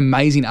 he is an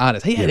amazing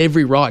artist. He had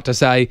every right to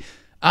say,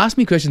 ask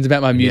me questions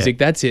about my music,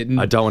 that's it.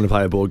 And I don't want to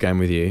play a board game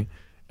with you.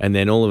 And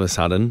then all of a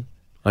sudden,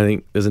 I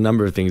think there's a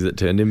number of things that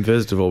turned him.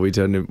 First of all, we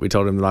told him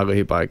that I got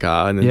hit by a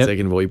car, and then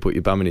second of all, you put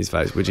your bum in his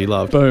face, which he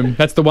loved. Boom.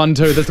 That's the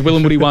 1-2. That's the Will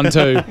and Woody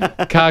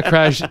 1-2. Car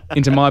crash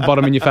into my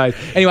bottom in your face.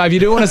 Anyway, if you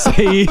do want to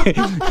see...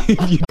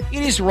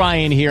 It is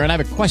Ryan here, and I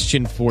have a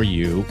question for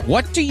you.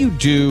 What do you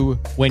do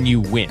when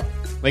you win?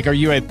 Like, are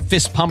you a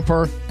fist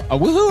pumper? A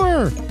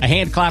woohooer, a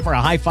hand clapper,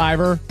 a high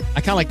fiver. I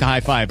kind of like the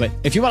high five, but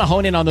if you want to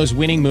hone in on those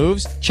winning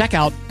moves, check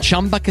out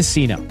Chumba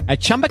Casino.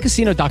 At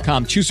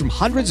ChumbaCasino.com, choose from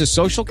hundreds of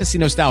social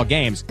casino style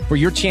games for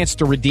your chance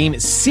to redeem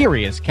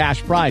serious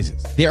cash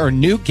prizes. There are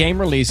new game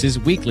releases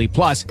weekly,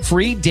 plus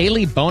free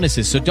daily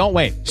bonuses. So don't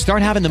wait.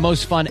 Start having the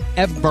most fun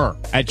ever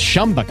at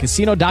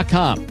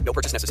ChumbaCasino.com. No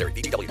purchase necessary.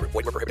 VGW Group.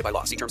 Void where prohibited by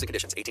law. See terms and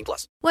conditions.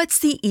 18+. What's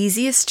the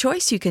easiest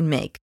choice you can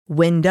make?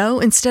 Window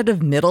instead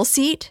of middle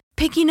seat?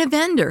 Picking a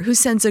vendor who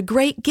sends a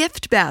great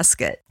gift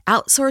basket?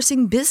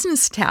 Outsourcing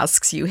business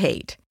tasks you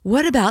hate?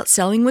 What about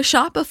selling with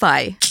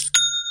Shopify?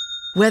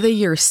 Whether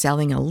you're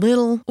selling a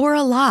little or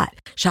a lot,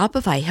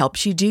 Shopify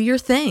helps you do your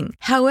thing,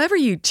 however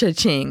you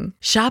cha-ching.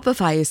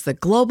 Shopify is the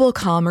global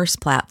commerce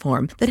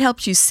platform that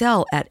helps you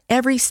sell at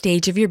every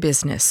stage of your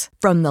business.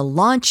 From the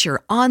launch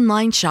your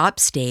online shop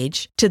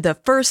stage to the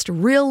first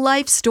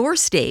real-life store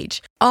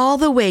stage, all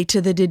the way to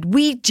the did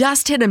we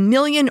just hit 1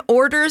 million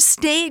orders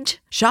stage.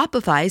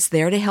 Shopify's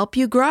there to help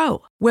you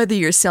grow. Whether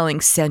you're selling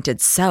scented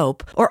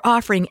soap or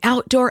offering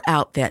outdoor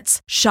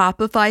outfits,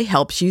 Shopify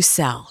helps you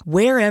sell.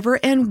 Wherever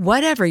and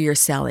whatever you're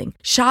selling,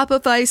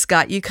 Shopify's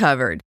got you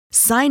covered.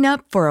 Sign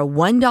up for a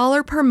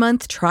 $1 per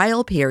month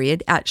trial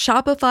period at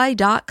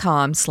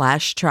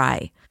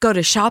shopify.com/try. Go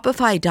to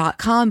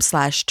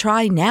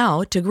shopify.com/try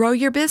now to grow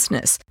your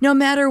business, no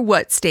matter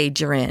what stage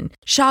you're in.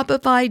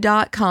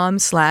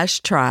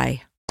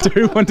 Shopify.com/try.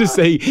 Do want to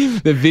see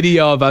the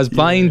video of us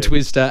playing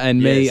Twister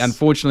and me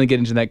unfortunately get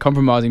into that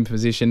compromising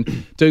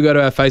position, do go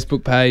to our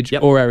Facebook page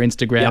or our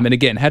Instagram. And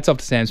again, hats off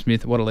to Sam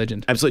Smith. What a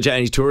legend. Absolutely.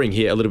 And he's touring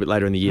here a little bit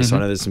later in the year, so I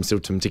know there's still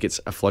some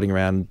tickets floating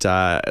around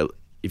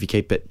if you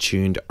keep it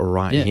tuned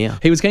here.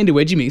 He was keen to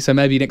wedgie me, so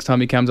maybe next time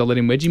he comes, I'll let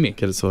him wedgie me.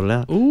 Get it sorted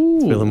out. Ooh.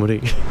 It's Will and Woody.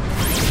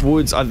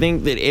 Woods, I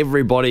think that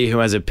everybody who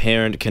has a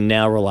parent can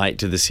now relate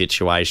to the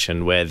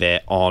situation where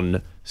they're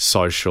on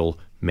social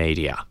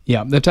media.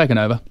 Yeah, they've taken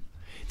over.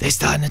 They're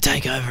starting to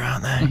take over,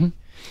 aren't they?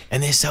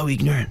 And they're so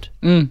ignorant.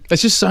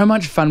 There's just so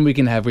much fun we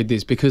can have with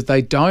this because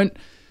they don't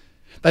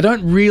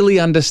really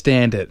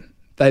understand it.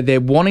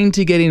 They're wanting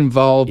to get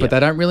involved, but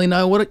they don't really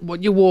know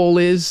what your wall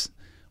is.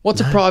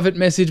 What's a private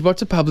message?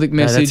 What's a public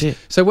message? That's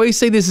it. So we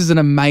see this as an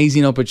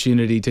amazing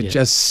opportunity to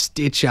just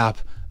stitch up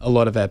a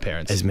lot of our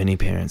parents. As many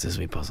parents as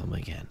we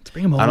possibly can. To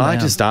bring them all And I'd like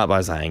down. to start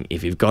by saying,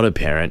 if you've got a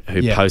parent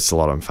who posts a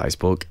lot on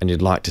Facebook and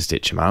you'd like to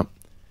stitch them up,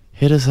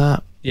 hit us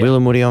up. Will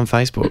and Woody on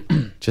Facebook.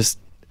 Just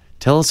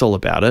tell us all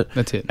about it.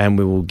 That's it. And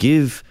we will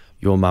give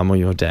your mum or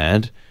your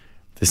dad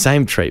the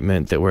same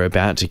treatment that we're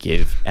about to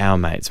give our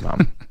mate's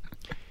mum.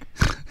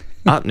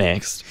 Up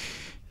next,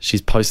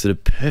 she's posted a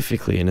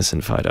perfectly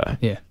innocent photo.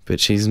 Yeah. But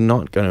she's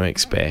not going to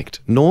expect,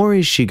 nor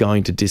is she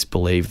going to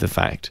disbelieve the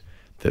fact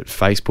that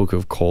Facebook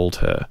have called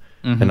her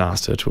and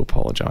asked her to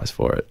apologise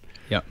for it.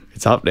 Yep.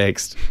 It's up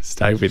next.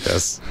 Stay with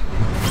us.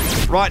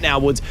 Right now,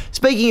 Woods,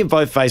 speaking of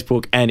both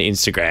Facebook and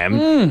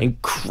Instagram,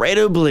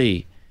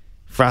 incredibly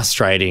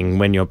frustrating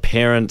when your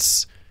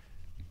parents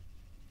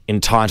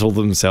entitle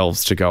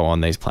themselves to go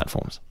on these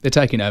platforms. They're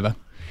taking over.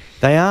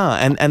 They are,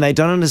 and they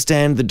don't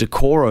understand the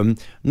decorum,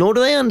 nor do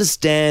they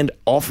understand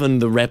often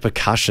the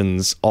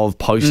repercussions of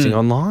posting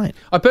online.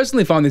 I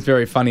personally find this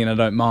very funny and I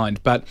don't mind,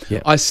 but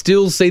I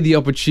still see the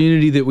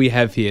opportunity that we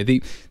have here,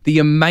 the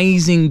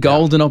amazing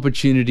golden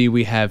opportunity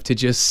we have to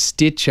just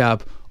stitch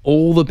up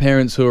all the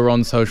parents who are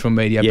on social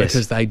media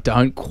because they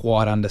don't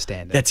quite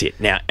understand it. That's it.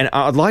 Now, and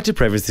I'd like to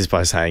preface this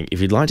by saying, if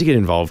you'd like to get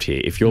involved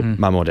here, if your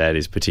mum or dad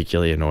is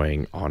particularly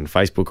annoying on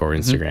Facebook or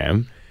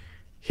Instagram,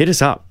 hit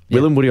us up.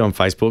 Will and Woody on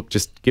Facebook.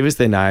 Just give us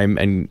their name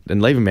and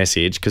leave a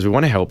message because we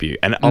want to help you.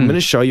 And I'm going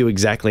to show you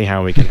exactly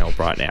how we can help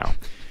right now.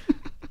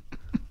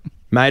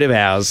 Mate of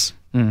ours,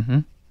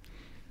 Jabba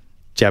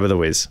the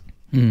Whiz,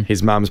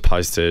 his mum's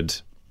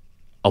posted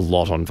a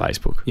lot on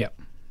Facebook. Yep.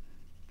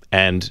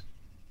 And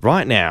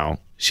right now,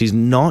 she's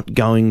not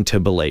going to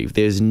believe,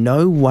 there's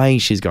no way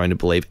she's going to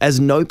believe, as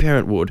no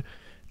parent would,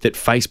 that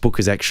Facebook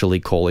is actually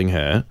calling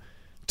her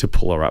to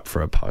pull her up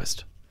for a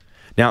post.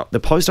 Now, the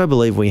post I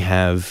believe we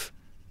have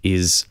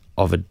is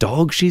of a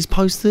dog she's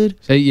posted.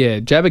 So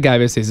Jabba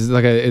gave us this. It's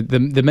like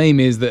the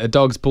meme is that a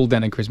dog's pulled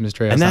down a Christmas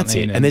tree or something. And that's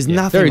it. And there's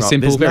nothing very wrong.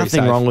 simple, There's very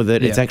nothing safe. wrong with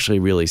it. It's actually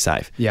really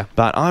safe. Yeah.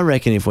 But I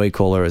reckon if we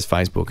call her as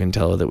Facebook and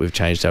tell her that we've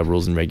changed our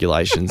rules and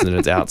regulations and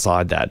it's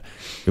outside that,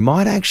 we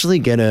might actually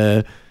get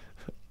a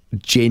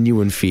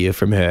genuine fear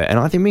from her. And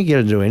I think we can get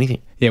her to do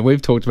anything. Yeah,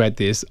 we've talked about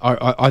this.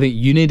 I think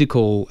you need to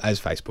call as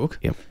Facebook.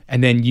 Yep.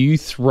 And then you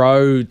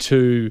throw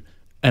to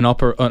an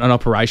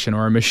operation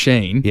or a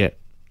machine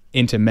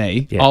into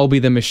me. Yeah. I'll be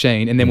the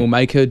machine, and then we'll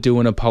make her do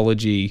an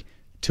apology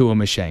to a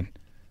machine.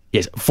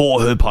 Yes,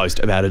 for her post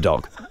about a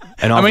dog.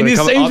 And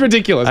this seems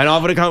ridiculous. And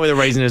I've got to come up with a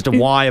reason as to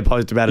why a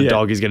post about a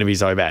dog is going to be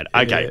so bad.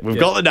 Okay, we've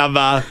got the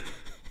number.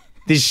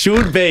 This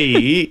should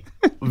be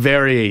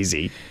very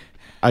easy.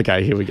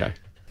 Okay, here we go.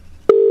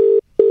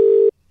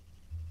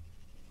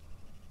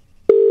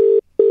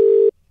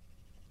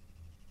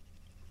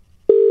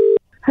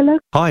 Hello?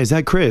 Hi, is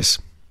that Chris?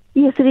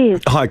 Yes, it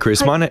is. Hi,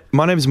 Chris. My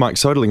name is Mike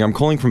Soderling. I'm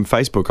calling from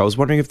Facebook. I was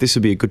wondering if this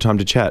would be a good time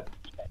to chat.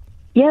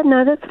 Yeah,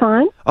 no, that's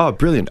fine. Oh,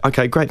 brilliant.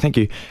 Okay, great. Thank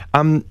you.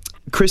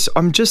 Chris,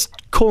 I'm just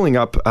calling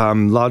up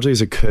largely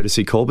as a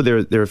courtesy call, but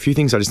there are a few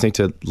things I just need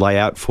to lay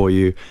out for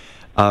you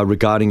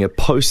regarding a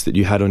post that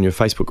you had on your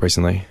Facebook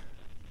recently.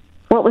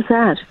 What was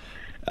that?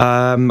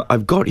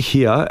 I've got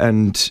here,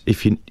 and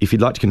if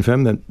you'd like to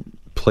confirm that,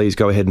 please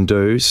go ahead and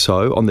do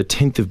so. On the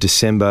 10th of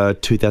December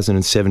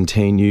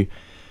 2017, you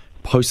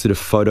posted a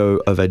photo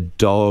of a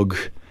dog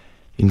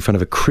in front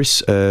of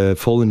a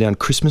fallen down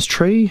Christmas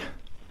tree.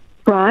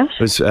 Right.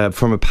 It was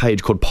from a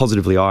page called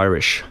Positively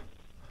Irish.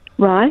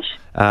 Right.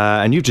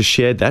 And you've just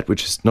shared that,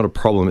 which is not a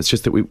problem. It's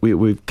just that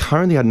we've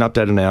currently had an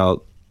update on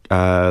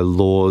our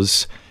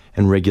laws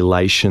and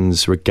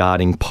regulations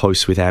regarding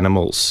posts with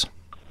animals.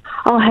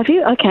 Oh, have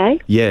you? Okay.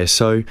 Yeah,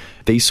 so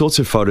these sorts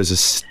of photos are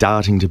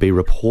starting to be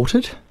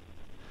reported.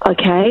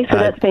 Okay, so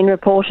that's been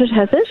reported,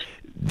 has it?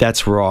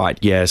 That's right,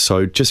 yeah.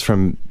 So just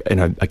from,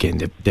 again,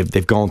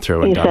 they've gone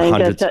through and done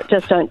hundreds.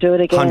 Just don't do it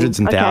again. Hundreds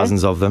and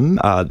thousands of them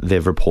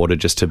they've reported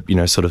just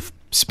to, sort of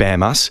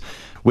spam us.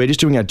 We're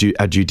just doing our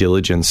due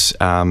diligence.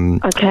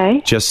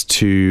 Just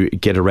to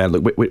get around.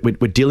 Look,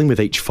 we're dealing with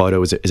each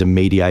photo as a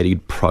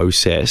mediated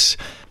process.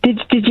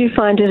 Did you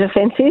find it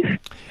offensive?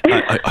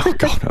 Oh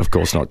God, of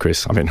course not,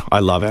 Chris. I mean, I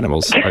love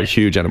animals. I'm a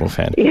huge animal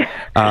fan.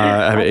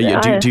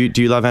 Yeah. Do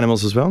you love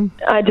animals as well?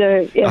 I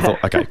do. Yeah.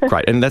 Okay,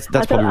 great. And that's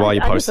probably why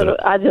you posted it.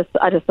 I just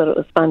thought it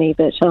was funny,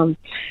 but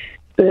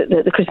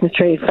the Christmas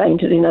tree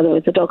fainted. In other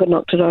words, the dog had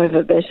knocked it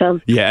over. But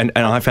yeah, and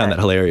I found that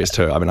hilarious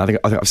too. I mean, I think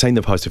I've seen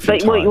the post a few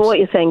times. What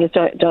you're saying is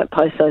don't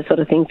post those sort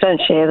of things.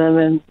 Don't share them,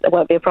 and it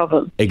won't be a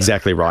problem.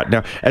 Exactly right.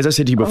 Now, as I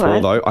said to you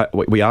before, though,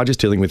 we are just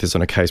dealing with this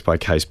on a case by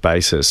case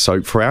basis.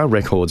 So for our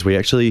records,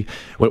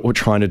 what we're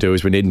trying to do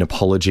is we need an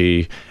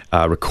apology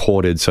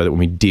recorded so that when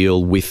we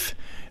deal with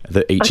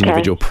each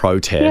individual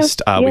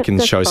protest, we can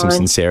show some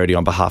sincerity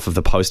on behalf of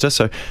the poster.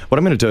 So what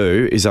I'm going to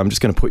do is I'm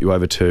just going to put you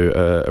over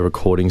to a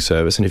recording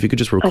service, and if you could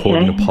just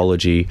record an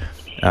apology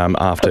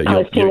after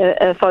posting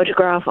a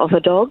photograph of a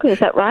dog. Is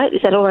that right?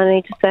 Is that all I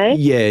need to say?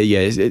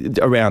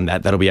 Yeah, around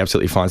that'll be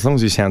absolutely fine as long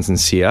as you sound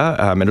sincere.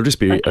 It'll just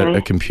be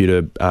a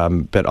computer,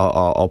 but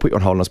I'll put you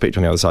on hold and I'll speak to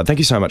you on the other side. Thank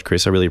you so much,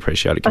 Chris. I really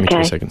appreciate it. Give me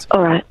 2 seconds.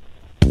 All right.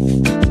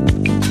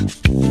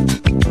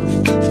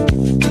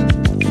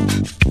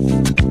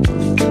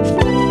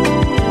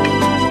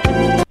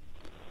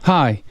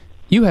 Hi,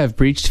 you have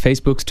breached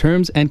Facebook's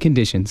terms and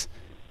conditions.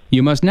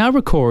 You must now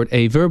record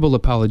a verbal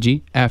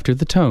apology after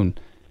the tone.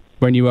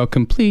 When you are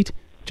complete,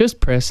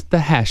 just press the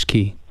hash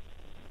key.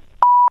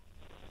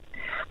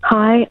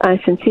 Hi,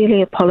 I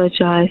sincerely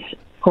apologise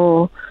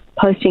for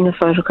posting a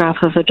photograph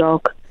of a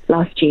dog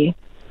last year.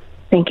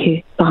 Thank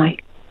you. Bye.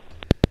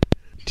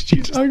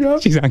 She's hung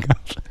up.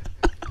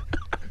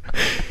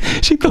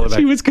 She thought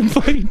she was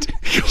complete.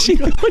 She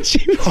thought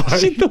she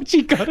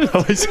got it.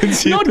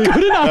 Not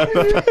good enough.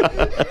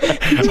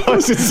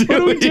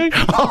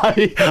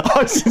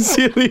 I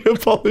sincerely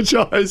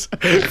apologise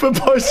for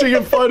posting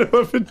a photo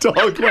of a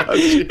dog last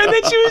year. And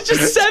then she was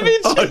just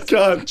savage. I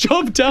can't.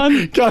 Job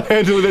done. Can't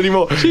handle it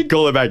anymore.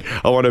 Call her back.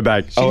 I want her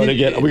back.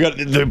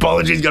 The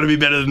apology's got to be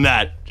better than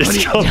that.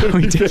 It's got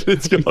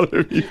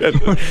to be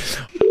better.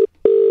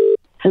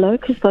 Hello,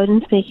 Chris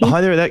Bowden speaking. Hi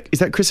there. Is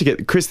that Chris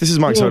again? Chris, this is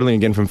Mike Soderling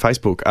again from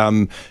Facebook.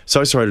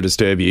 So sorry to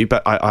disturb you,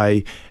 but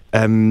I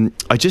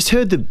just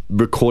heard the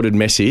recorded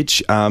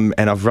message, and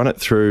I've run it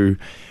through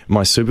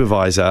my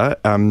supervisor.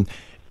 I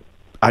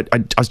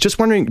was just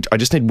wondering. I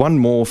just need one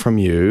more from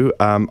you.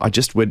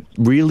 We're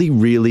really,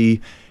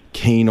 really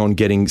keen on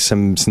getting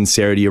some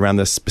sincerity around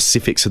the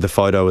specifics of the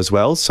photo as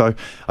well. So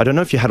I don't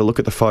know if you had a look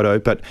at the photo,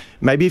 but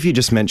maybe if you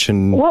just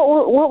mention what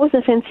was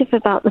offensive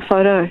about the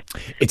photo.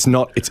 It's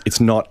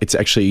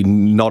actually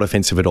not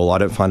offensive at all. I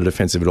don't find it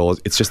offensive at all.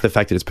 It's just the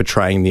fact that it's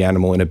portraying the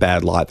animal in a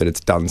bad light, that it's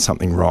done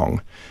something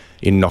wrong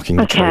in knocking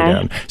the tree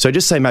down. So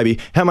just say maybe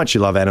how much you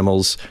love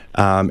animals,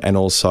 and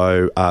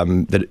also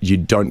that you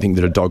don't think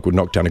that a dog would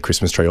knock down a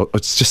Christmas tree. Or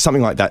it's just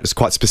something like that. It's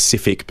quite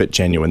specific but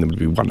genuine. That would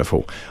be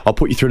wonderful. I'll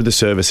put you through to the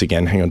service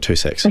again. Hang on 2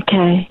 secs.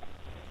 Okay.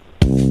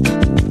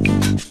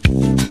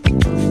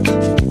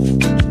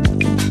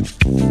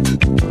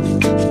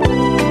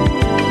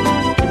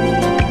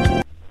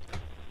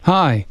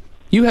 Hi.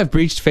 You have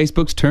breached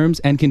Facebook's terms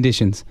and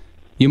conditions.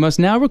 You must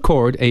now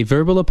record a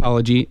verbal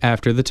apology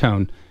after the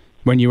tone.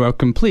 When you are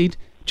complete,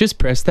 just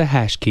press the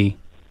hash key.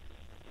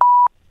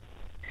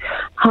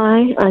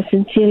 Hi, I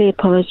sincerely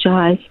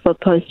apologise for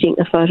posting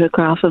a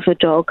photograph of a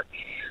dog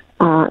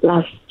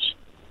last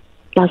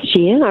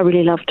year. I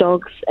really love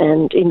dogs,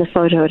 and in the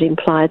photo it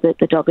implied that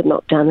the dog had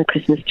knocked down the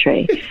Christmas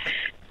tree.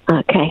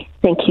 Okay,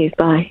 thank you.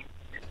 Bye.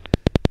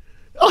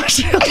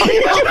 Okay,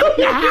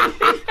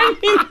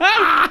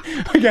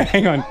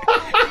 hang on.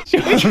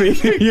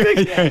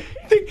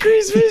 The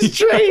Christmas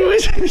tree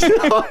was...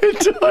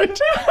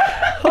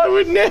 I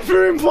would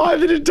never imply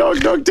that a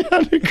dog knocked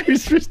down a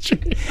Christmas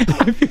tree.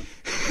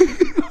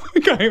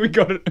 Okay, we've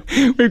got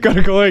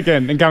to call her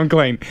again and come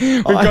clean.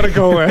 We've got to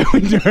call her.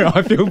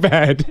 I feel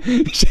bad.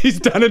 She's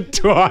done it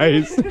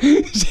twice.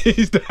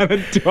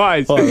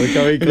 Oh, we're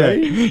going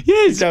clean?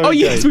 Yes.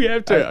 Yes, we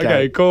have to.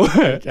 Okay, call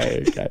her.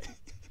 Okay.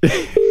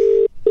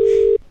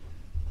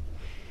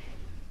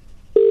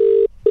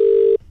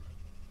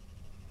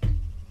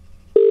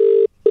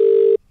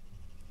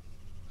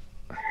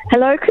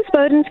 Hello, Chris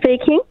Bowden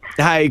speaking.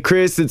 Hey,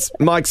 Chris, it's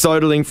Mike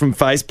Soderling from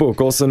Facebook,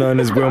 also known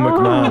as Will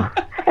McMahon.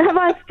 Have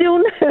I still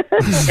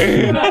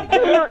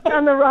not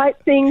done the right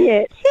thing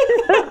yet?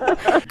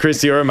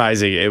 Chris, you're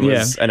amazing. It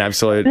was an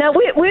absolute... Now,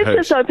 we've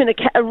just opened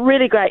a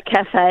really great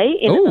cafe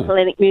in the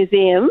Hellenic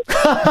Museum.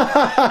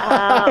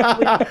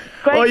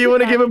 You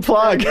want to give a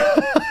plug?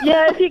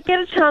 Yeah, if you get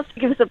a chance to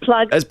give us a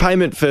plug. As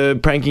payment for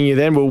pranking you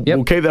then, we'll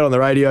keep that on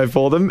the radio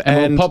for them.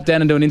 And we'll pop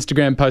down and do an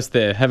Instagram post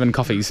there, having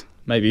coffees,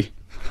 maybe.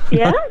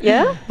 Yeah.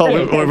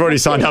 We've already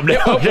signed up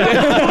now. We'll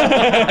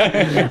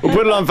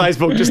put it on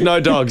Facebook, just no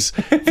dogs.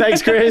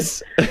 Thanks,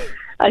 Chris.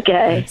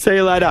 Okay. See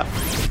you later.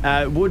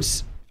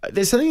 Woods,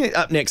 there's something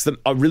up next that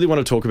I really want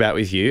to talk about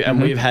with you,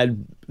 and we've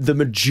had the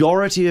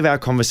majority of our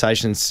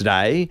conversations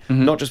today,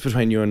 not just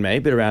between you and me,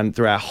 but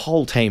through our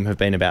whole team have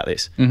been about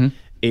this.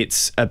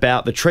 It's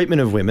about the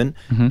treatment of women.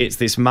 It's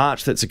this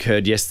march that's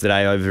occurred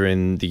yesterday over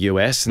in the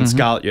US and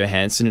Scarlett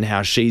Johansson and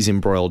how she's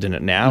embroiled in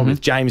it now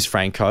with James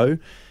Franco.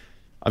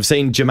 I've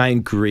seen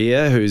Jermaine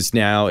Greer, who's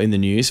now in the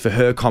news, for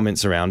her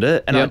comments around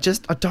it. And I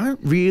don't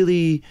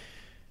really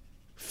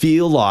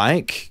feel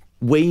like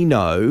we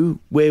know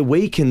where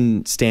we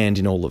can stand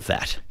in all of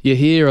that. You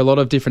hear a lot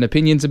of different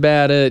opinions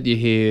about it. You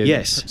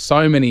hear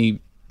so many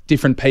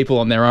different people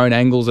on their own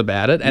angles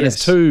about it. And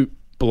as two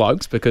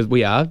blokes, because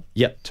we are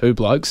two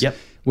blokes,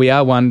 we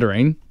are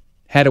wondering,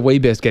 how do we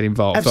best get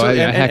involved? Absolutely.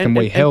 So, how can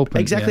we help?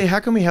 Exactly. How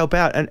can we help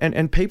out?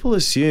 And people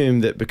assume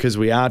that because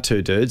we are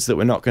two dudes that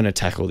we're not going to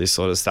tackle this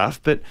sort of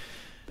stuff. But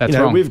that's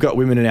wrong. We've got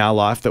women in our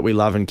life that we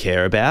love and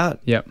care about.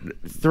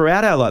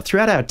 Throughout our life,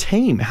 throughout our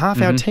team,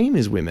 half our team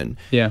is women.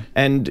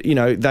 And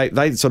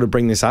they sort of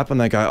bring this up and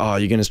they go, "Oh,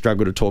 you're going to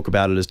struggle to talk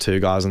about it as two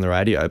guys on the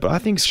radio." But I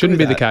think shouldn't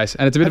be the case.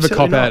 And it's a bit of a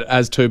cop out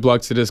as two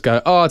blokes to just go,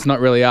 "Oh, it's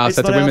not really us.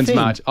 That's a women's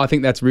march." I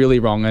think that's really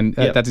wrong, and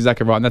that's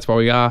exactly right. And that's why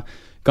we are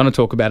going to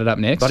talk about it up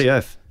next. Bloody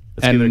oath.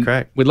 Let's give it a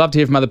crack. We'd love to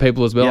hear from other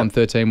people as well on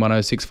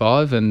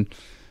 131065 and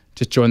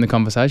just join the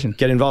conversation.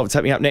 Get involved. It's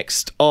happening up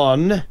next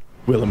on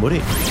Will and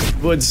Woody.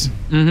 Woods,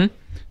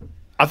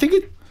 I think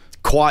it's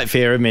quite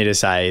fair of me to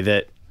say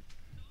that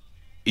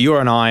you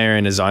and I are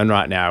in a zone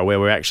right now where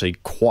we're actually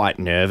quite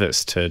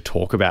nervous to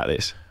talk about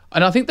this.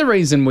 And I think the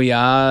reason we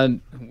are,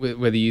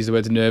 whether you use the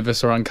words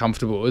nervous or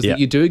uncomfortable, is that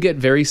you do get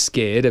very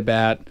scared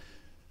about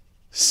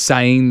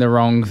saying the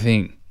wrong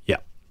thing.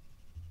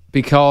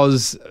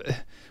 Because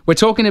We're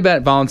talking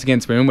about violence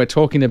against women. We're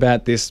talking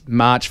about this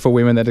March for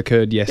Women that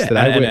occurred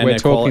yesterday. We're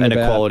talking about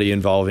equality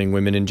involving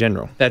women in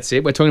general. That's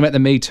it. We're talking about the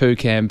Me Too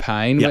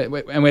campaign.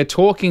 Yep. And we're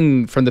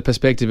talking from the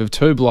perspective of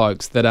two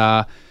blokes that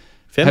are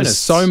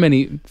Feminists. have so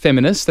many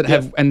feminists that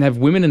have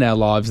women in our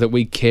lives that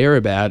we care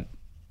about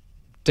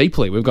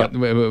deeply. We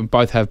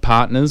both have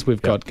partners,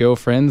 we've got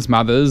girlfriends,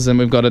 mothers, and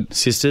we've got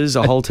sisters,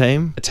 a whole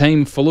team. A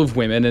team full of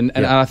women.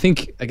 And I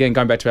think, again,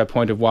 going back to our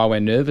point of why we're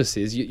nervous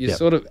is you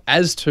sort of,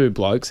 as two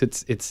blokes,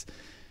 it's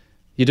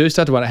you do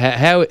start to wonder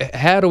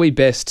how do we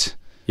best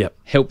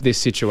help this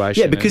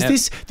situation? Yeah,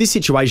 because this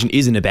situation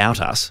isn't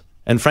about us.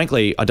 And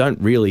frankly, I don't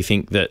really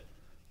think that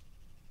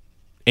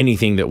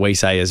anything that we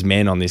say as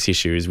men on this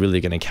issue is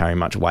really going to carry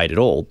much weight at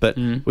all. But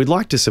we'd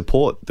like to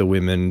support the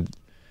women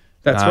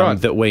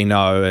that we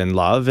know and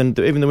love, and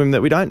even the women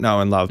that we don't know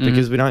and love,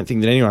 because we don't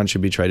think that anyone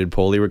should be treated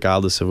poorly,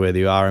 regardless of whether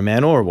you are a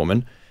man or a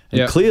woman.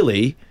 And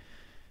clearly,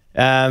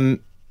 it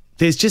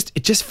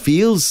just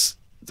feels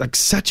like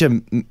such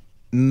a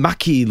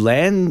mucky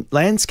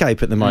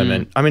landscape at the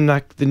moment. I mean,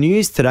 like the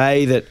news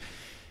today that,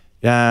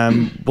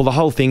 the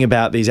whole thing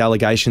about these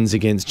allegations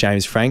against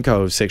James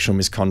Franco of sexual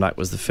misconduct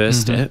was the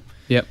first step.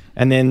 Yep.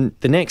 And then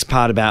the next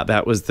part about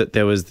that was that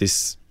there was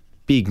this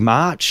big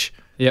march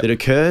that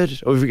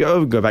occurred. Or if we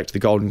go back to the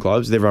Golden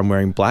Globes, with everyone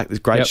wearing black, this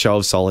great show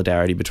of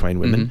solidarity between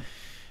women.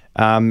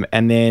 And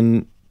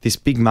then this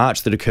big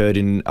march that occurred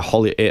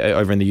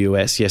over in the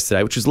US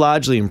yesterday, which was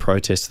largely in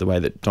protest to the way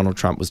that Donald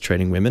Trump was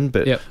treating women,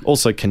 but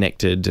also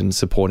connected and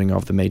supporting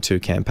of the Me Too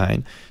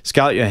campaign.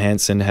 Scarlett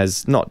Johansson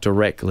has not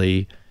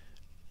directly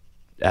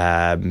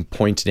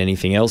pointed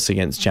anything else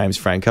against James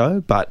Franco,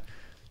 but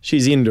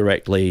she's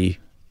indirectly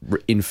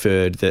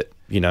inferred that,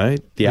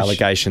 the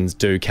allegations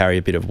do carry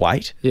a bit of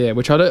weight. Yeah,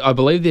 which I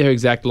believe their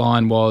exact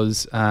line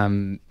was,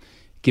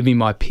 give me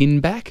my pin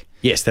back.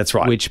 Yes, that's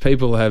right. Which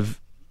people have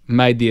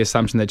made the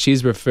assumption that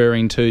she's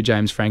referring to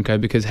James Franco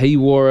because he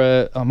wore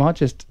a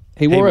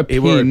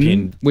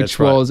pin, which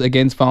was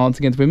against violence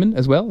against women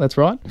as well. That's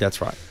right.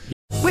 That's right.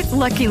 With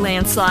Lucky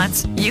Land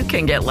Slots, you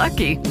can get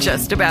lucky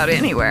just about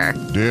anywhere.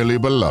 Dearly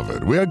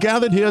beloved, we are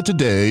gathered here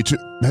today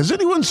to... Has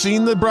anyone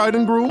seen the bride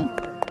and groom?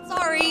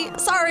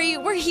 Sorry,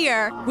 we're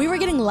here. We were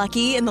getting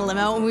lucky in the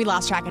limo and we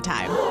lost track of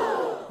time.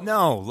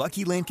 No,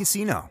 Lucky Land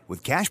Casino,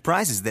 with cash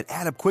prizes that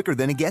add up quicker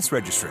than a guest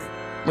registry.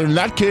 In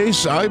that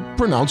case, I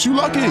pronounce you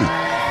lucky.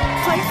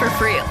 Play for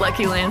free at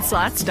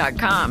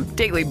LuckyLandSlots.com.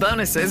 Daily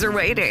bonuses are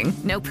waiting.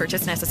 No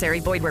purchase necessary.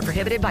 Void where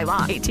prohibited by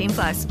law.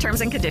 18+.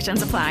 Terms and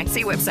conditions apply.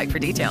 See website for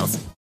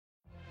details.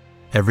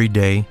 Every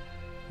day,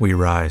 we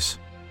rise,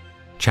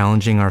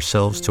 challenging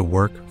ourselves to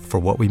work for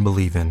what we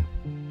believe in.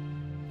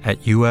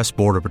 At U.S.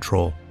 Border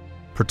Patrol,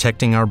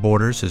 protecting our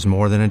borders is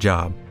more than a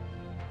job.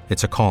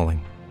 It's a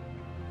calling.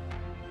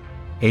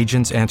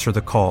 Agents answer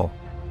the call,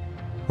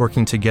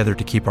 working together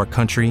to keep our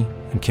country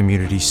and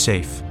communities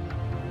safe.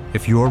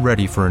 If you're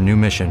ready for a new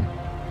mission,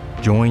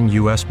 join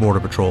U.S.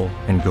 Border Patrol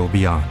and go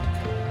beyond.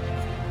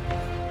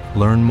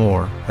 Learn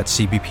more at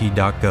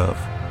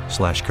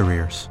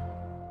cbp.gov/careers.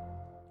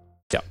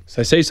 Yeah.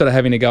 So she's sort of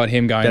having to go at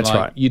him going, That's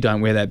right. You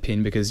don't wear that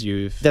pin because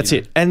you've... That's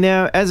it. And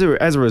now, as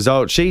a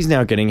result, she's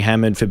now getting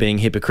hammered for being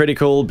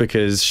hypocritical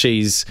because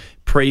she's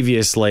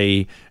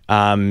previously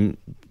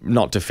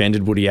not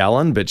defended Woody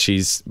Allen, but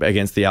she's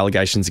against the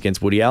allegations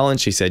against Woody Allen.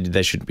 She said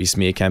there shouldn't be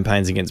smear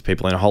campaigns against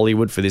people in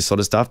Hollywood for this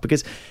sort of stuff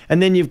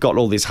and then you've got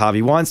all this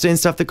Harvey Weinstein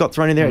stuff that got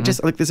thrown in there. It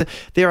just like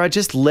there are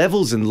just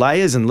levels and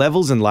layers and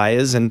levels and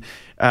layers, and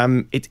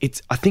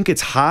it's I think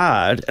it's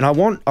hard, and I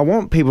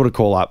want people to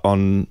call up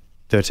on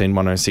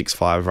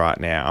 131065 right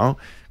now,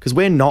 because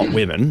we're not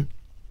women,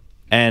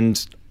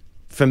 and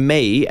for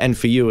me and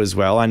for you as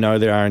well, I know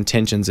that our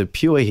intentions are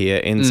pure here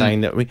in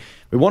saying that we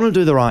want to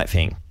do the right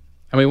thing.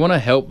 And we want to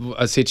help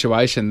a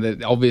situation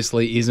that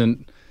obviously is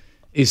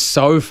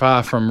so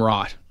far from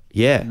right.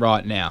 Yeah.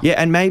 Right now. Yeah,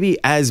 and maybe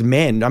as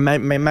men,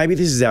 maybe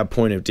this is our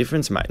point of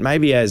difference, mate.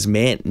 Maybe as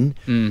men,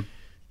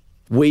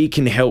 we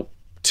can help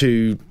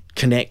to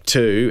connect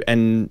to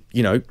and,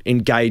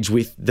 engage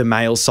with the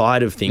male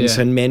side of things,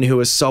 and men who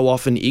are so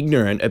often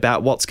ignorant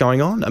about what's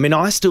going on. I mean,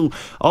 I'll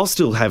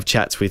still have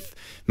chats with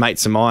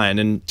mates of mine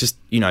and just,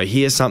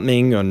 hear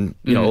something and,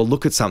 or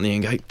look at something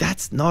and go,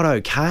 that's not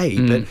okay,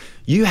 but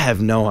you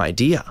have no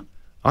idea.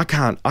 I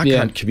can't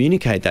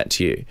communicate that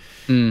to you.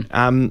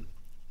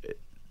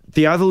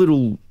 The other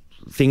little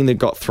thing that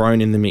got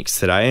thrown in the mix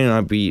today,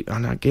 and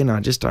again, I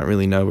just don't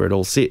really know where it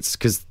all sits,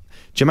 because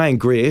Germaine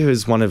Greer,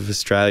 who's one of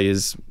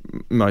Australia's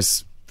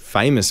most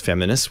famous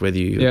feminists, whether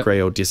you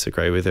agree or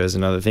disagree with her is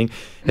another thing,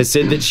 has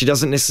said that she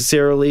doesn't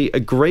necessarily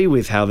agree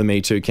with how the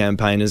Me Too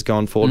campaign has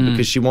gone forward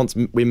because she wants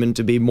women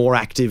to be more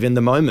active in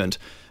the moment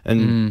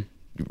and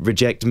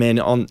reject men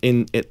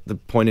at the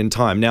point in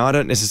time. Now, I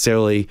don't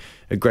necessarily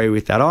agree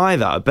with that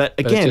either, but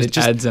again, it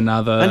just adds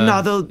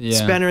another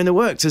spanner in the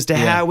works as to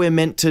how we're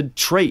meant to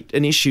treat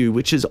an issue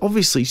which is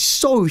obviously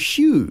so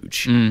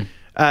huge and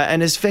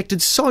has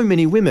affected so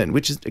many women,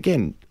 which is,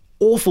 again,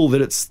 awful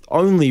that it's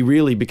only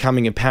really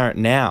becoming apparent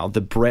now, the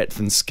breadth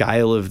and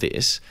scale of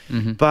this.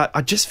 Mm-hmm. But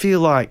I just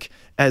feel like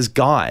as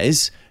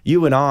guys,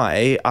 you and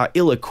I are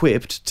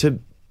ill-equipped to,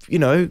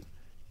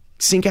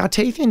 sink our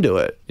teeth into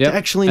it, to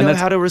actually know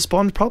how to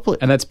respond properly.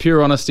 And that's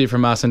pure honesty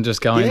from us and just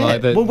going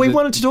like that. Well, we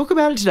wanted to talk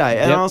about it today.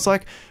 And I was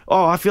like,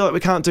 I feel like we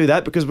can't do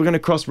that because we're going to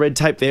cross red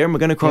tape there and we're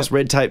going to cross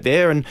red tape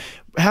there. And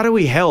how do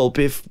we help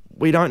if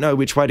we don't know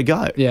which way to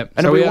go? Yeah.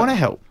 And so we want to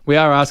help. We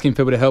are asking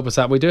people to help us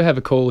out. We do have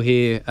a call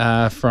here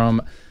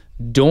from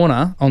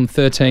Donna on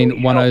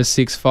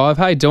 131065.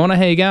 Hey, Donna,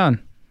 how you going?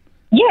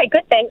 Yeah,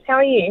 good, thanks. How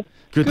are you?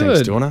 Good.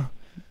 Thanks, Donna.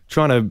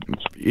 Trying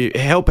to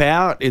help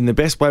out in the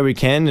best way we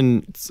can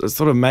and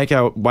sort of make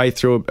our way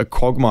through a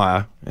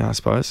quagmire, I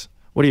suppose.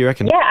 What do you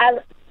reckon? Yeah,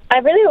 I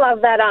really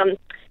love that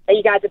that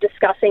you guys are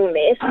discussing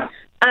this.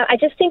 I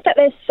just think that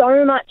there's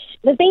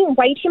been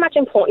way too much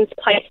importance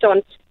placed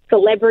on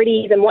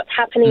celebrities and what's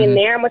happening in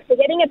there, and we're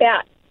forgetting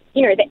about,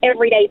 the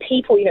everyday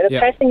people, the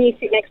person you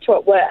sit next to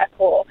at work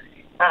or,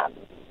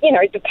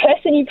 the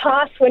person you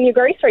pass when you're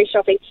grocery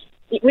shopping.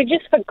 We've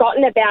just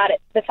forgotten about it,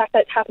 the fact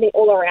that it's happening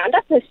all around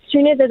us. And as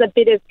soon as there's a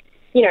bit of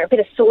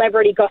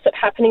celebrity gossip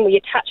happening, we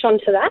attach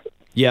onto that.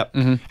 Yep.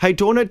 Mm-hmm. Hey,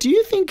 Donna, do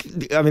you think,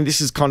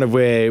 this is kind of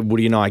where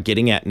Woody and I are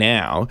getting at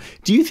now.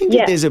 Do you think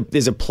that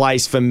there's a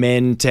place for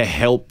men to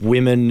help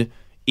women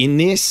in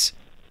this?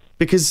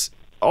 Because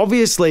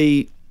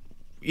obviously,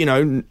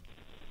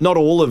 not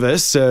all of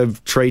us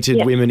have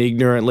treated women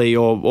ignorantly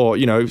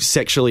or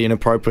sexually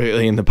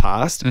inappropriately in the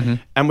past. Mm-hmm.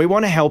 And we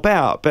want to help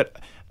out. But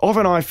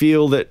often I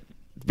feel that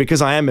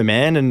because I am a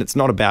man and it's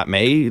not about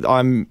me,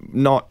 I'm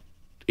not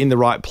in the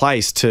right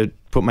place to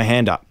put my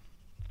hand up.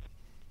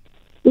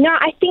 No,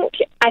 I think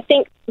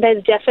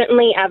there's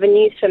definitely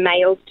avenues for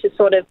males to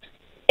sort of.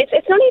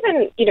 It's not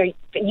even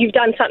you've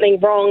done something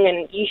wrong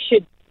and you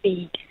should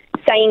be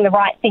saying the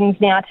right things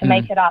now to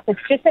make it up. It's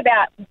just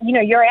about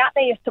you're out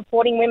there, you're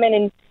supporting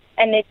women,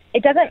 and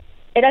it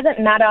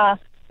doesn't matter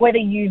whether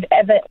you've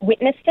ever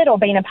witnessed it or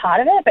been a part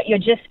of it, but you're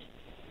just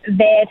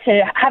there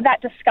to have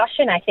that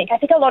discussion. I think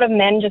a lot of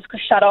men just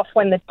shut off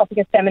when the topic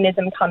of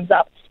feminism comes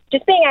up.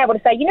 Just being able to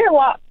say, you know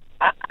what,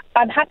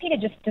 I'm happy to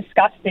just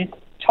discuss this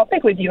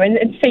topic with you and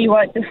see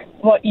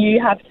what you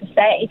have to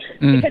say.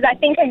 Because I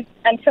think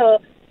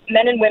until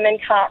men and women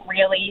can't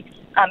really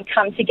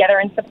come together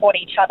and support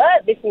each other,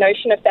 this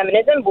notion of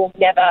feminism will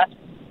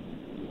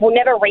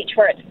never reach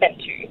where it's meant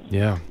to.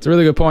 Yeah, it's a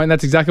really good point.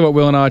 That's exactly what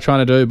Will and I are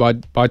trying to do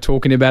by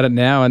talking about it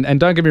now. And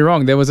don't get me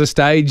wrong, there was a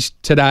stage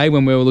today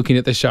when we were looking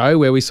at the show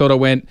where we sort of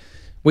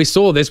we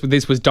saw this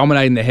was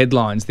dominating the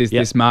headlines,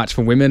 this March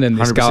for Women and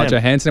this Scarlett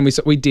Johansson. And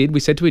we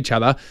said to each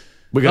other,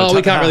 we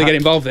can't really get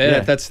involved there. Yeah.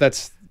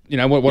 That's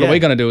what are we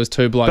going to do as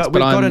two blokes? But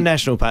we've got a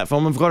national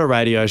platform, we've got a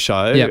radio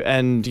show,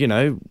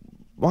 and,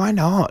 why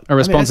not? A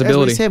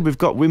responsibility. As we said, we've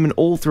got women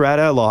all throughout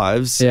our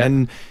lives,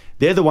 and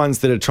they're the ones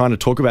that are trying to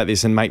talk about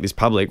this and make this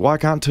public. Why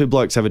can't two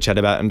blokes have a chat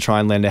about it and try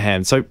and lend a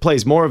hand? So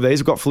please, more of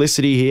these. We've got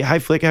Felicity here. Hey,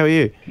 Flick, how are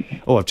you?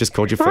 Oh, I've just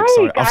called you Flick.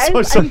 Sorry. Guys.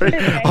 I'm so sorry.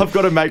 I've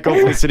got a mate called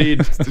Felicity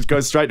and just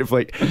go straight to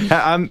Flick. Felicity,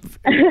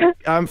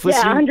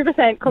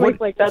 100%. Call me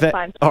Flick. That's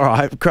fine. All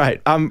right,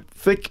 great.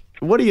 Flick,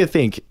 what do you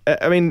think?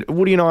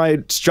 Woody and I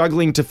are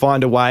struggling to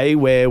find a way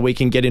where we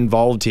can get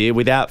involved here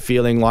without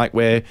feeling like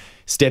we're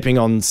stepping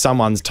on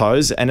someone's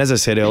toes. And as I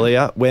said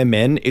earlier, we're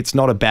men. It's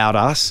not about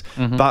us.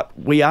 Mm-hmm. But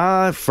we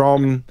are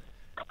from,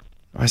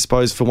 I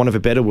suppose, for want of a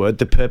better word,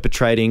 the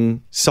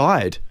perpetrating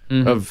side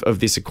of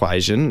this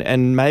equation.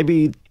 And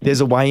maybe there's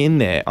a way in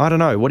there. I don't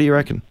know. What do you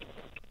reckon?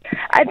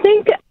 I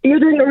think you're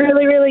doing a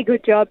really, really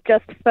good job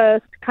just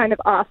first kind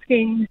of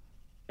asking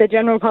the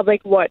general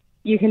public what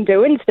you can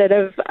do instead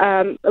of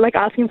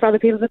asking for other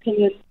people's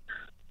opinions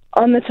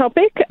on the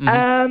topic.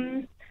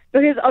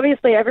 Because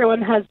obviously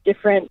everyone has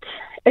different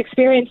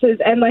experiences,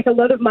 and a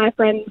lot of my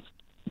friends,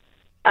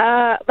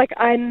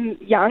 I'm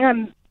young,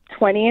 I'm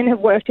 20 and have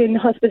worked in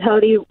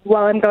hospitality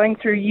while I'm going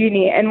through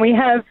uni, and we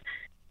have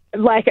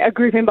a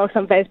group inbox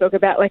on Facebook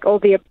about all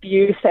the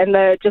abuse and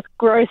the just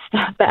gross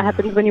stuff that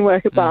happens when you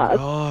work at bars.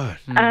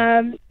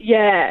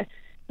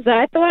 So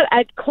I thought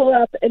I'd call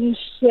up and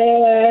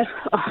share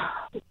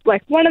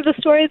one of the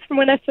stories from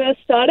when I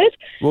first started.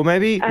 Well,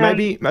 maybe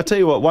I'll tell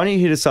you what, why don't you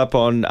hit us up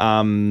on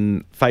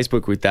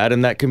Facebook with that,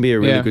 and that can be a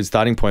really good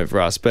starting point for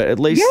us. But at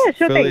least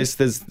for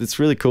this, it's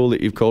really cool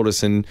that you've called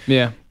us and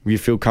you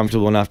feel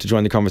comfortable enough to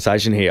join the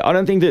conversation here. I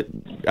don't think that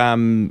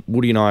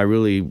Woody and I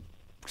really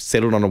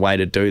settled on a way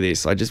to do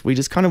this. We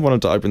just kind of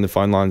wanted to open the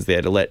phone lines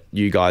there to let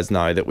you guys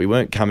know that we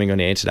weren't coming on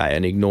air today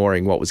and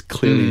ignoring what was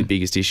clearly the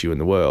biggest issue in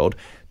the world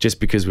just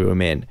because we were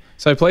men.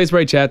 So please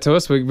reach out to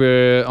us.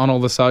 We're on all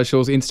the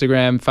socials,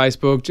 Instagram,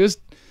 Facebook. Just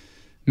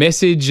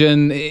message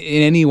and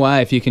in any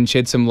way if you can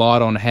shed some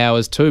light on how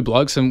as two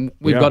blokes, and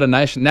we've got a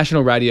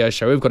national radio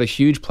show. We've got a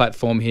huge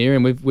platform here,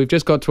 and we've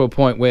just got to a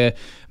point where,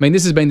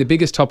 this has been the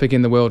biggest topic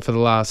in the world for the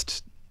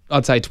last,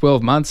 I'd say,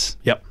 12 months,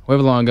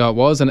 however long ago it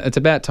was, and it's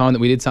about time that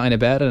we did something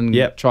about it and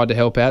tried to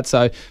help out.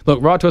 So,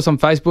 look, write to us on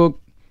Facebook,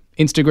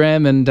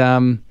 Instagram,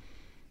 and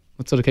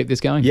sort of keep this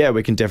going. Yeah,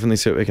 we can definitely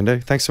see what we can do.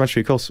 Thanks so much for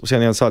your calls. We'll see you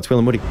on the other side. It's Will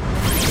and Woody.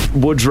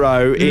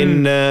 Woodrow,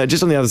 in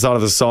just on the other side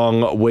of the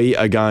song, we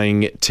are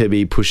going to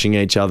be pushing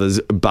each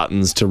other's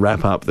buttons to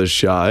wrap up the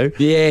show.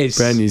 Yes.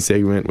 Brand new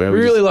segment where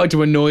We really like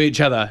to annoy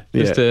each other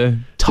just to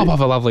top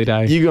off a lovely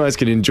day. You guys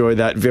can enjoy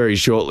that very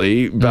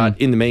shortly, but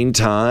in the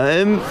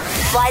meantime...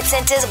 Flight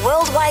Centre's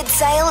worldwide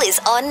sale is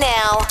on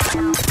now.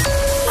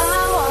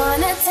 I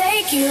wanna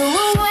take you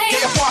away.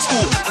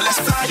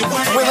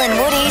 Will and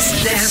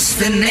Woody's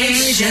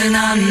Destination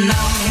Unknown.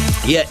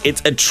 Yeah,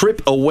 it's a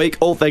trip a week,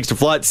 all thanks to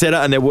Flight Centre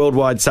and their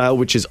worldwide sale,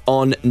 which is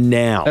on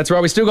now. That's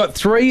right. We still got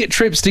 3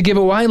 trips to give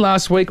away.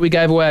 Last week, we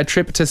gave away a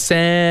trip to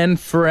San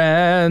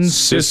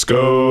Francisco.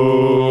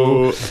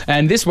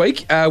 And this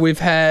week, we've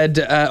had...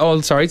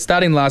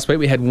 starting last week,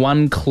 we had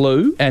 1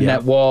 clue, and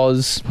that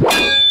was...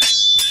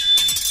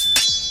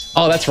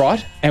 Oh, that's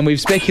right. And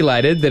we've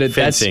speculated that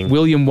that's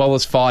William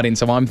Wallace fighting,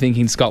 so I'm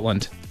thinking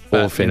Scotland.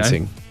 Or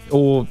fencing.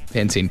 Or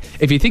fencing.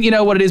 If you think you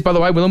know what it is, by the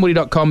way,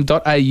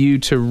 willandwoody.com.au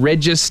to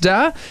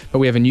register. But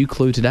we have a new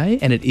clue today,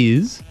 and it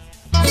is...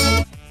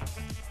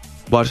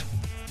 What?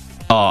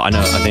 Oh, I know.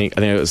 I think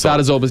it was...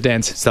 Start as Zorba's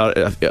Dance.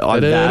 Either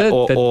that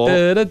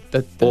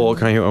or...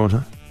 Can I hear it one more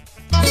time?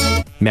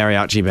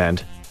 Mariachi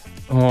Band.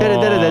 No,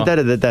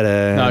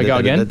 go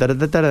again.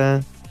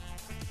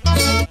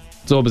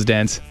 Zorba's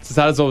Dance. It's the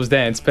start of Zorba's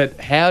Dance, but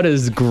how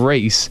does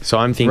Greece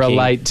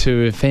relate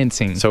to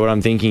fencing? So what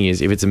I'm thinking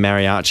is, if it's a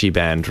mariachi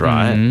band,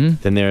 right,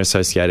 then they're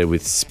associated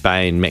with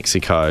Spain,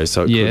 Mexico,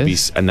 so it could be,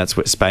 and that's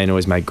what Spain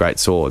always made great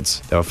swords.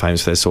 They were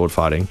famous for their sword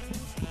fighting.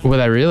 Were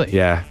they really?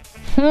 Yeah.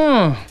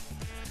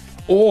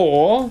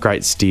 Or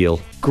great steel.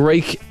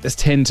 Greek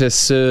tend to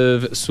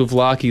serve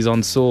souvlakis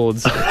on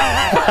swords.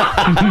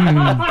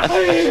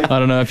 I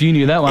don't know if you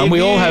knew that one. We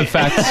all have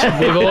facts.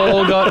 We've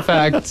all got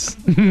facts.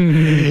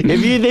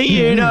 If you think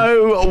you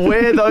know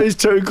where those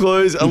 2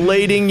 clues are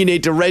leading, you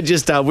need to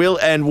register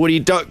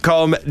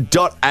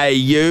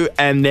willandwoody.com.au,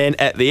 and then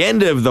at the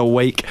end of the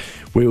week,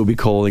 we will be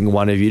calling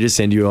one of you to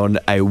send you on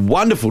a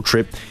wonderful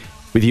trip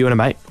with you and a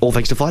mate, all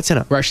thanks to Flight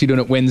Centre. We're actually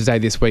doing it Wednesday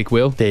this week,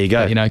 Will. There you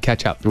go.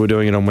 Catch up. We're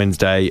doing it on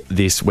Wednesday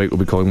this week.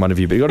 We'll be calling one of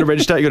you. But you've got to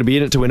register. You've got to be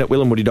in it to win it.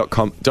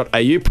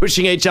 willandwoody.com.au.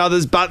 Pushing each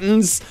other's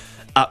buttons.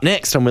 Up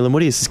next on Will and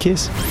Woody, this is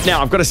Kiss.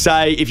 Now, I've got to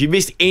say, if you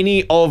missed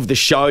any of the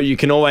show, you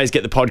can always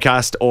get the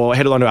podcast or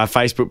head along to our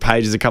Facebook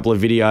page. There's a couple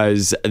of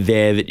videos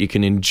there that you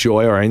can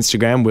enjoy, or our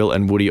Instagram, Will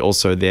and Woody,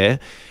 also there.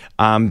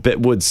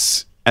 But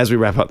Woods... As we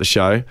wrap up the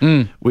show,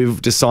 we've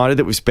decided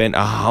that we've spent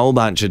a whole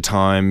bunch of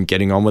time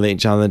getting on with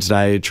each other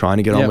today, trying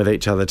to get on with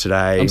each other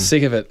today. I'm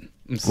sick of it.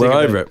 We're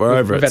over it.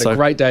 We've had a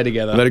great day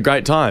together. We've had a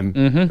great time.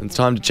 It's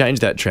time to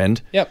change that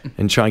trend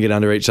and try and get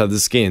under each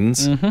other's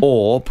skins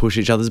or push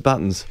each other's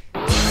buttons.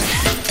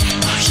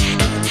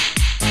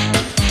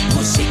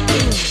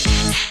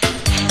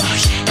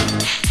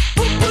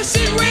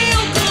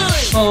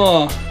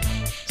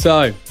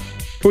 So,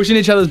 pushing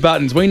each other's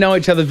buttons. We know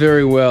each other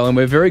very well, and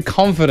we're very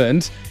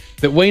confident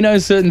that we know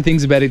certain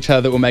things about each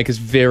other that will make us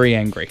very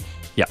angry.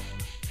 Yeah.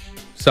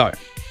 So,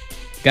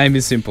 game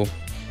is simple.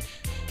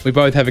 We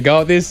both have a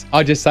go at this.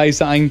 I just say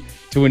something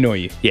to annoy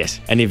you.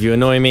 Yes. And if you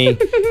annoy me,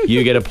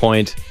 you get a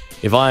point.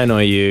 If I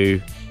annoy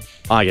you,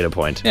 I get a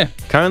point. Yeah.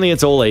 Currently,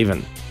 it's all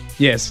even.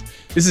 Yes.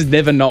 This has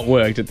never not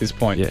worked at this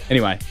point. Yeah.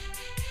 Anyway,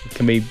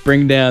 can we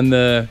bring down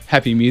the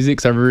happy music?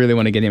 Because I really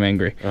want to get him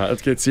angry. All right,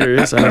 let's get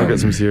serious. I know I've got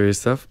some serious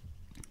stuff.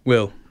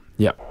 Will.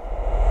 Yep.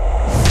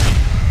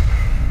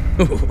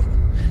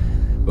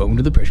 Welcome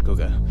to the pressure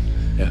cooker.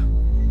 Yeah.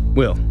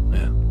 Will.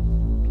 Yeah.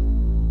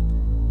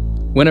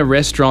 When a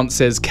restaurant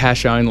says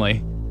cash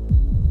only.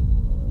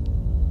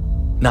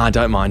 No, I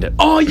don't mind it.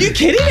 Oh, are you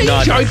kidding? Are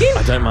you joking?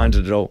 I don't mind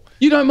it at all.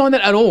 You don't mind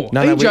that at all?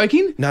 Are you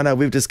joking? No,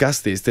 we've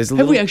discussed this.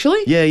 Have we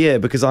actually? Yeah,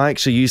 because I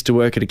actually used to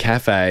work at a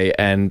cafe,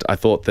 and I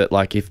thought that,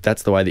 like, if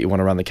that's the way that you want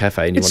to run the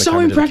cafe and you want to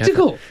come into the cafe. It's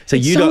so impractical. So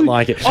you don't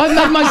like it. I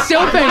made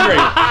myself angry.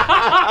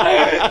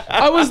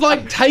 I was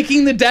like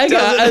taking the dagger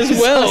as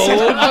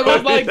well. I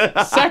was like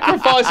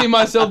sacrificing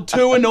myself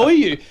to annoy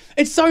you.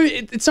 It's so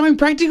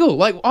impractical.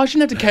 Like, I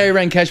shouldn't have to carry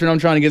around cash when I'm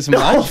trying to get some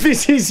lunch. Oh,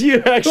 this is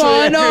you actually.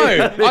 Well, I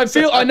know.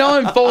 I know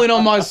I'm falling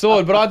on my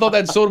sword, but I thought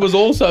that sword was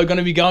also going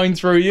to be going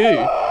through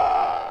you.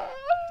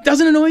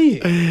 Doesn't annoy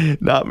you.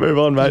 No, move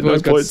on, mate. No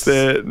points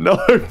there. No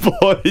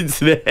points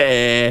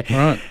there. All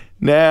right.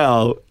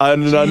 Now, I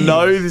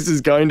know this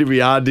is going to be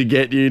hard to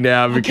get you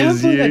now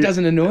because that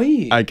doesn't annoy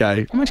you.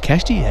 Okay. How much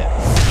cash do you have?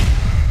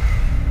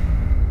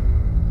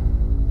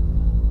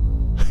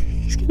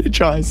 He's going to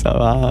try so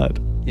hard.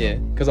 Yeah,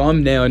 because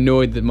I'm now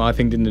annoyed that my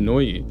thing didn't annoy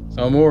you.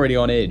 So I'm already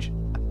on edge.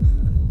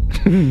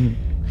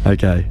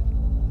 Okay.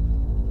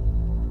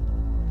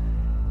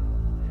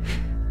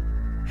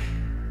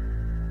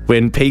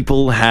 When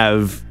people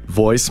have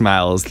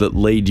voicemails that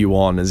lead you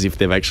on as if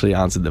they've actually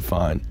answered the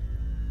phone.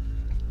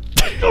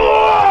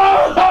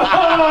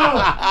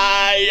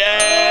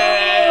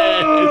 Yes!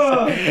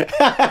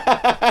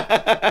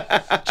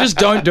 Just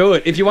don't do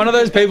it. If you're one of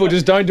those people,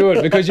 just don't do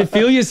it because you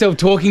feel yourself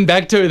talking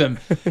back to them.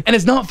 And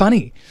it's not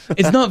funny.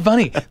 It's not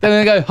funny. They're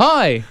going to go,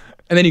 hi.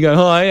 And then you go,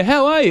 hi,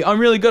 how are you? I'm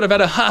really good. I've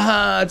had a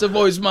ha-ha, it's a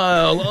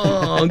voicemail.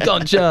 Oh,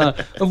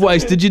 gotcha. I've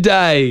wasted your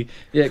day.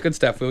 Yeah, good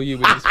stuff, Will. You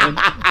win this one.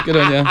 Good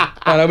on you. All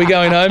right, are we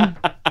going home?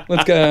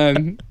 Let's go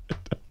home.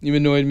 You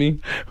annoyed me.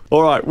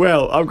 All right,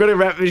 well, I'm going to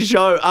wrap the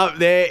show up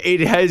there.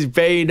 It has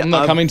been I'm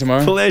not coming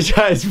tomorrow. Pleasure.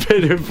 It's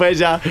been a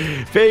pleasure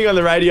being on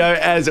the radio,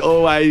 as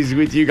always,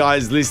 with you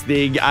guys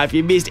listening. If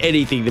you missed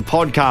anything, the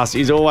podcast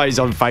is always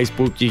on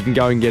Facebook. You can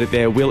go and get it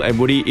there, Will and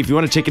Woody. If you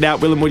want to check it out,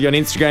 Will and Woody on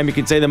Instagram, you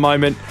can see the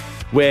moment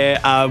where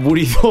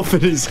Woody thought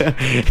that his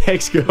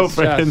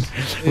ex-girlfriend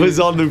was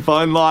on the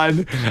phone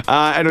line.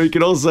 And we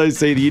can also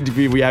see the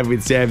interview we had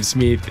with Sam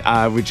Smith,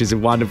 which is a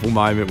wonderful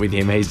moment with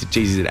him.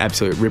 He's an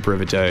absolute ripper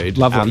of a dude.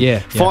 Lovely, yeah.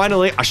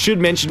 Finally, I should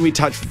mention we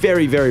touched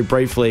very, very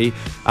briefly,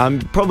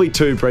 probably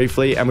too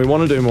briefly, and we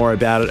want to do more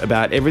about it,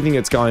 about everything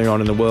that's going on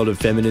in the world of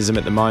feminism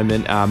at the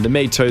moment, the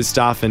Me Too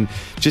stuff, and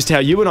just how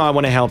you and I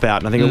want to help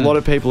out. And I think a lot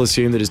of people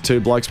assume that as two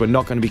blokes, we're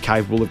not going to be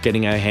capable of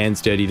getting our hands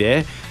dirty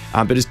there.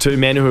 But as two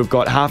men who have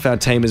got half our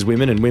team as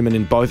women and women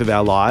in both of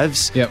our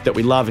lives that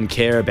we love and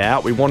care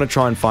about, we want to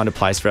try and find a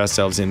place for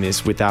ourselves in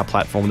this with our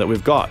platform that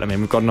we've got. I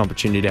mean, we've got an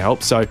opportunity to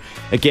help. So,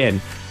 again,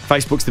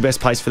 Facebook's the best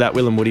place for that,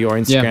 Will and Woody, or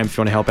Instagram if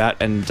you want to help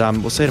out. And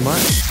we'll see you tomorrow.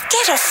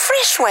 Get a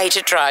fresh way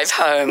to drive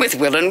home with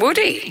Will and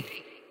Woody.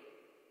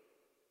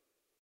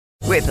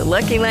 With the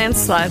Lucky Land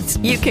Slots,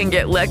 you can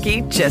get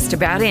lucky just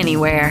about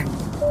anywhere.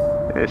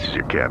 This is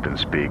your captain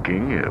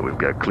speaking. We've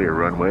got clear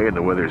runway and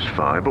the weather's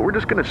fine, but we're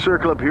just going to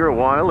circle up here a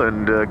while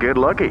and get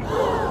lucky.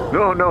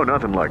 No,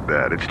 nothing like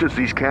that. It's just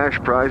these cash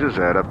prizes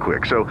add up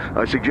quick. So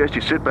I suggest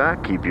you sit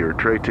back, keep your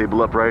tray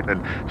table upright,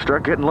 and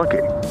start getting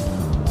lucky.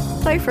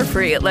 Play for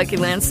free at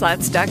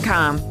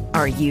LuckyLandSlots.com.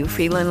 Are you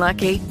feeling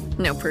lucky?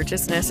 No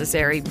purchase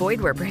necessary.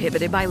 Void where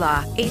prohibited by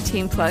law.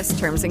 18+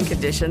 terms and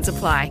conditions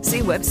apply. See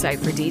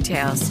website for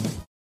details.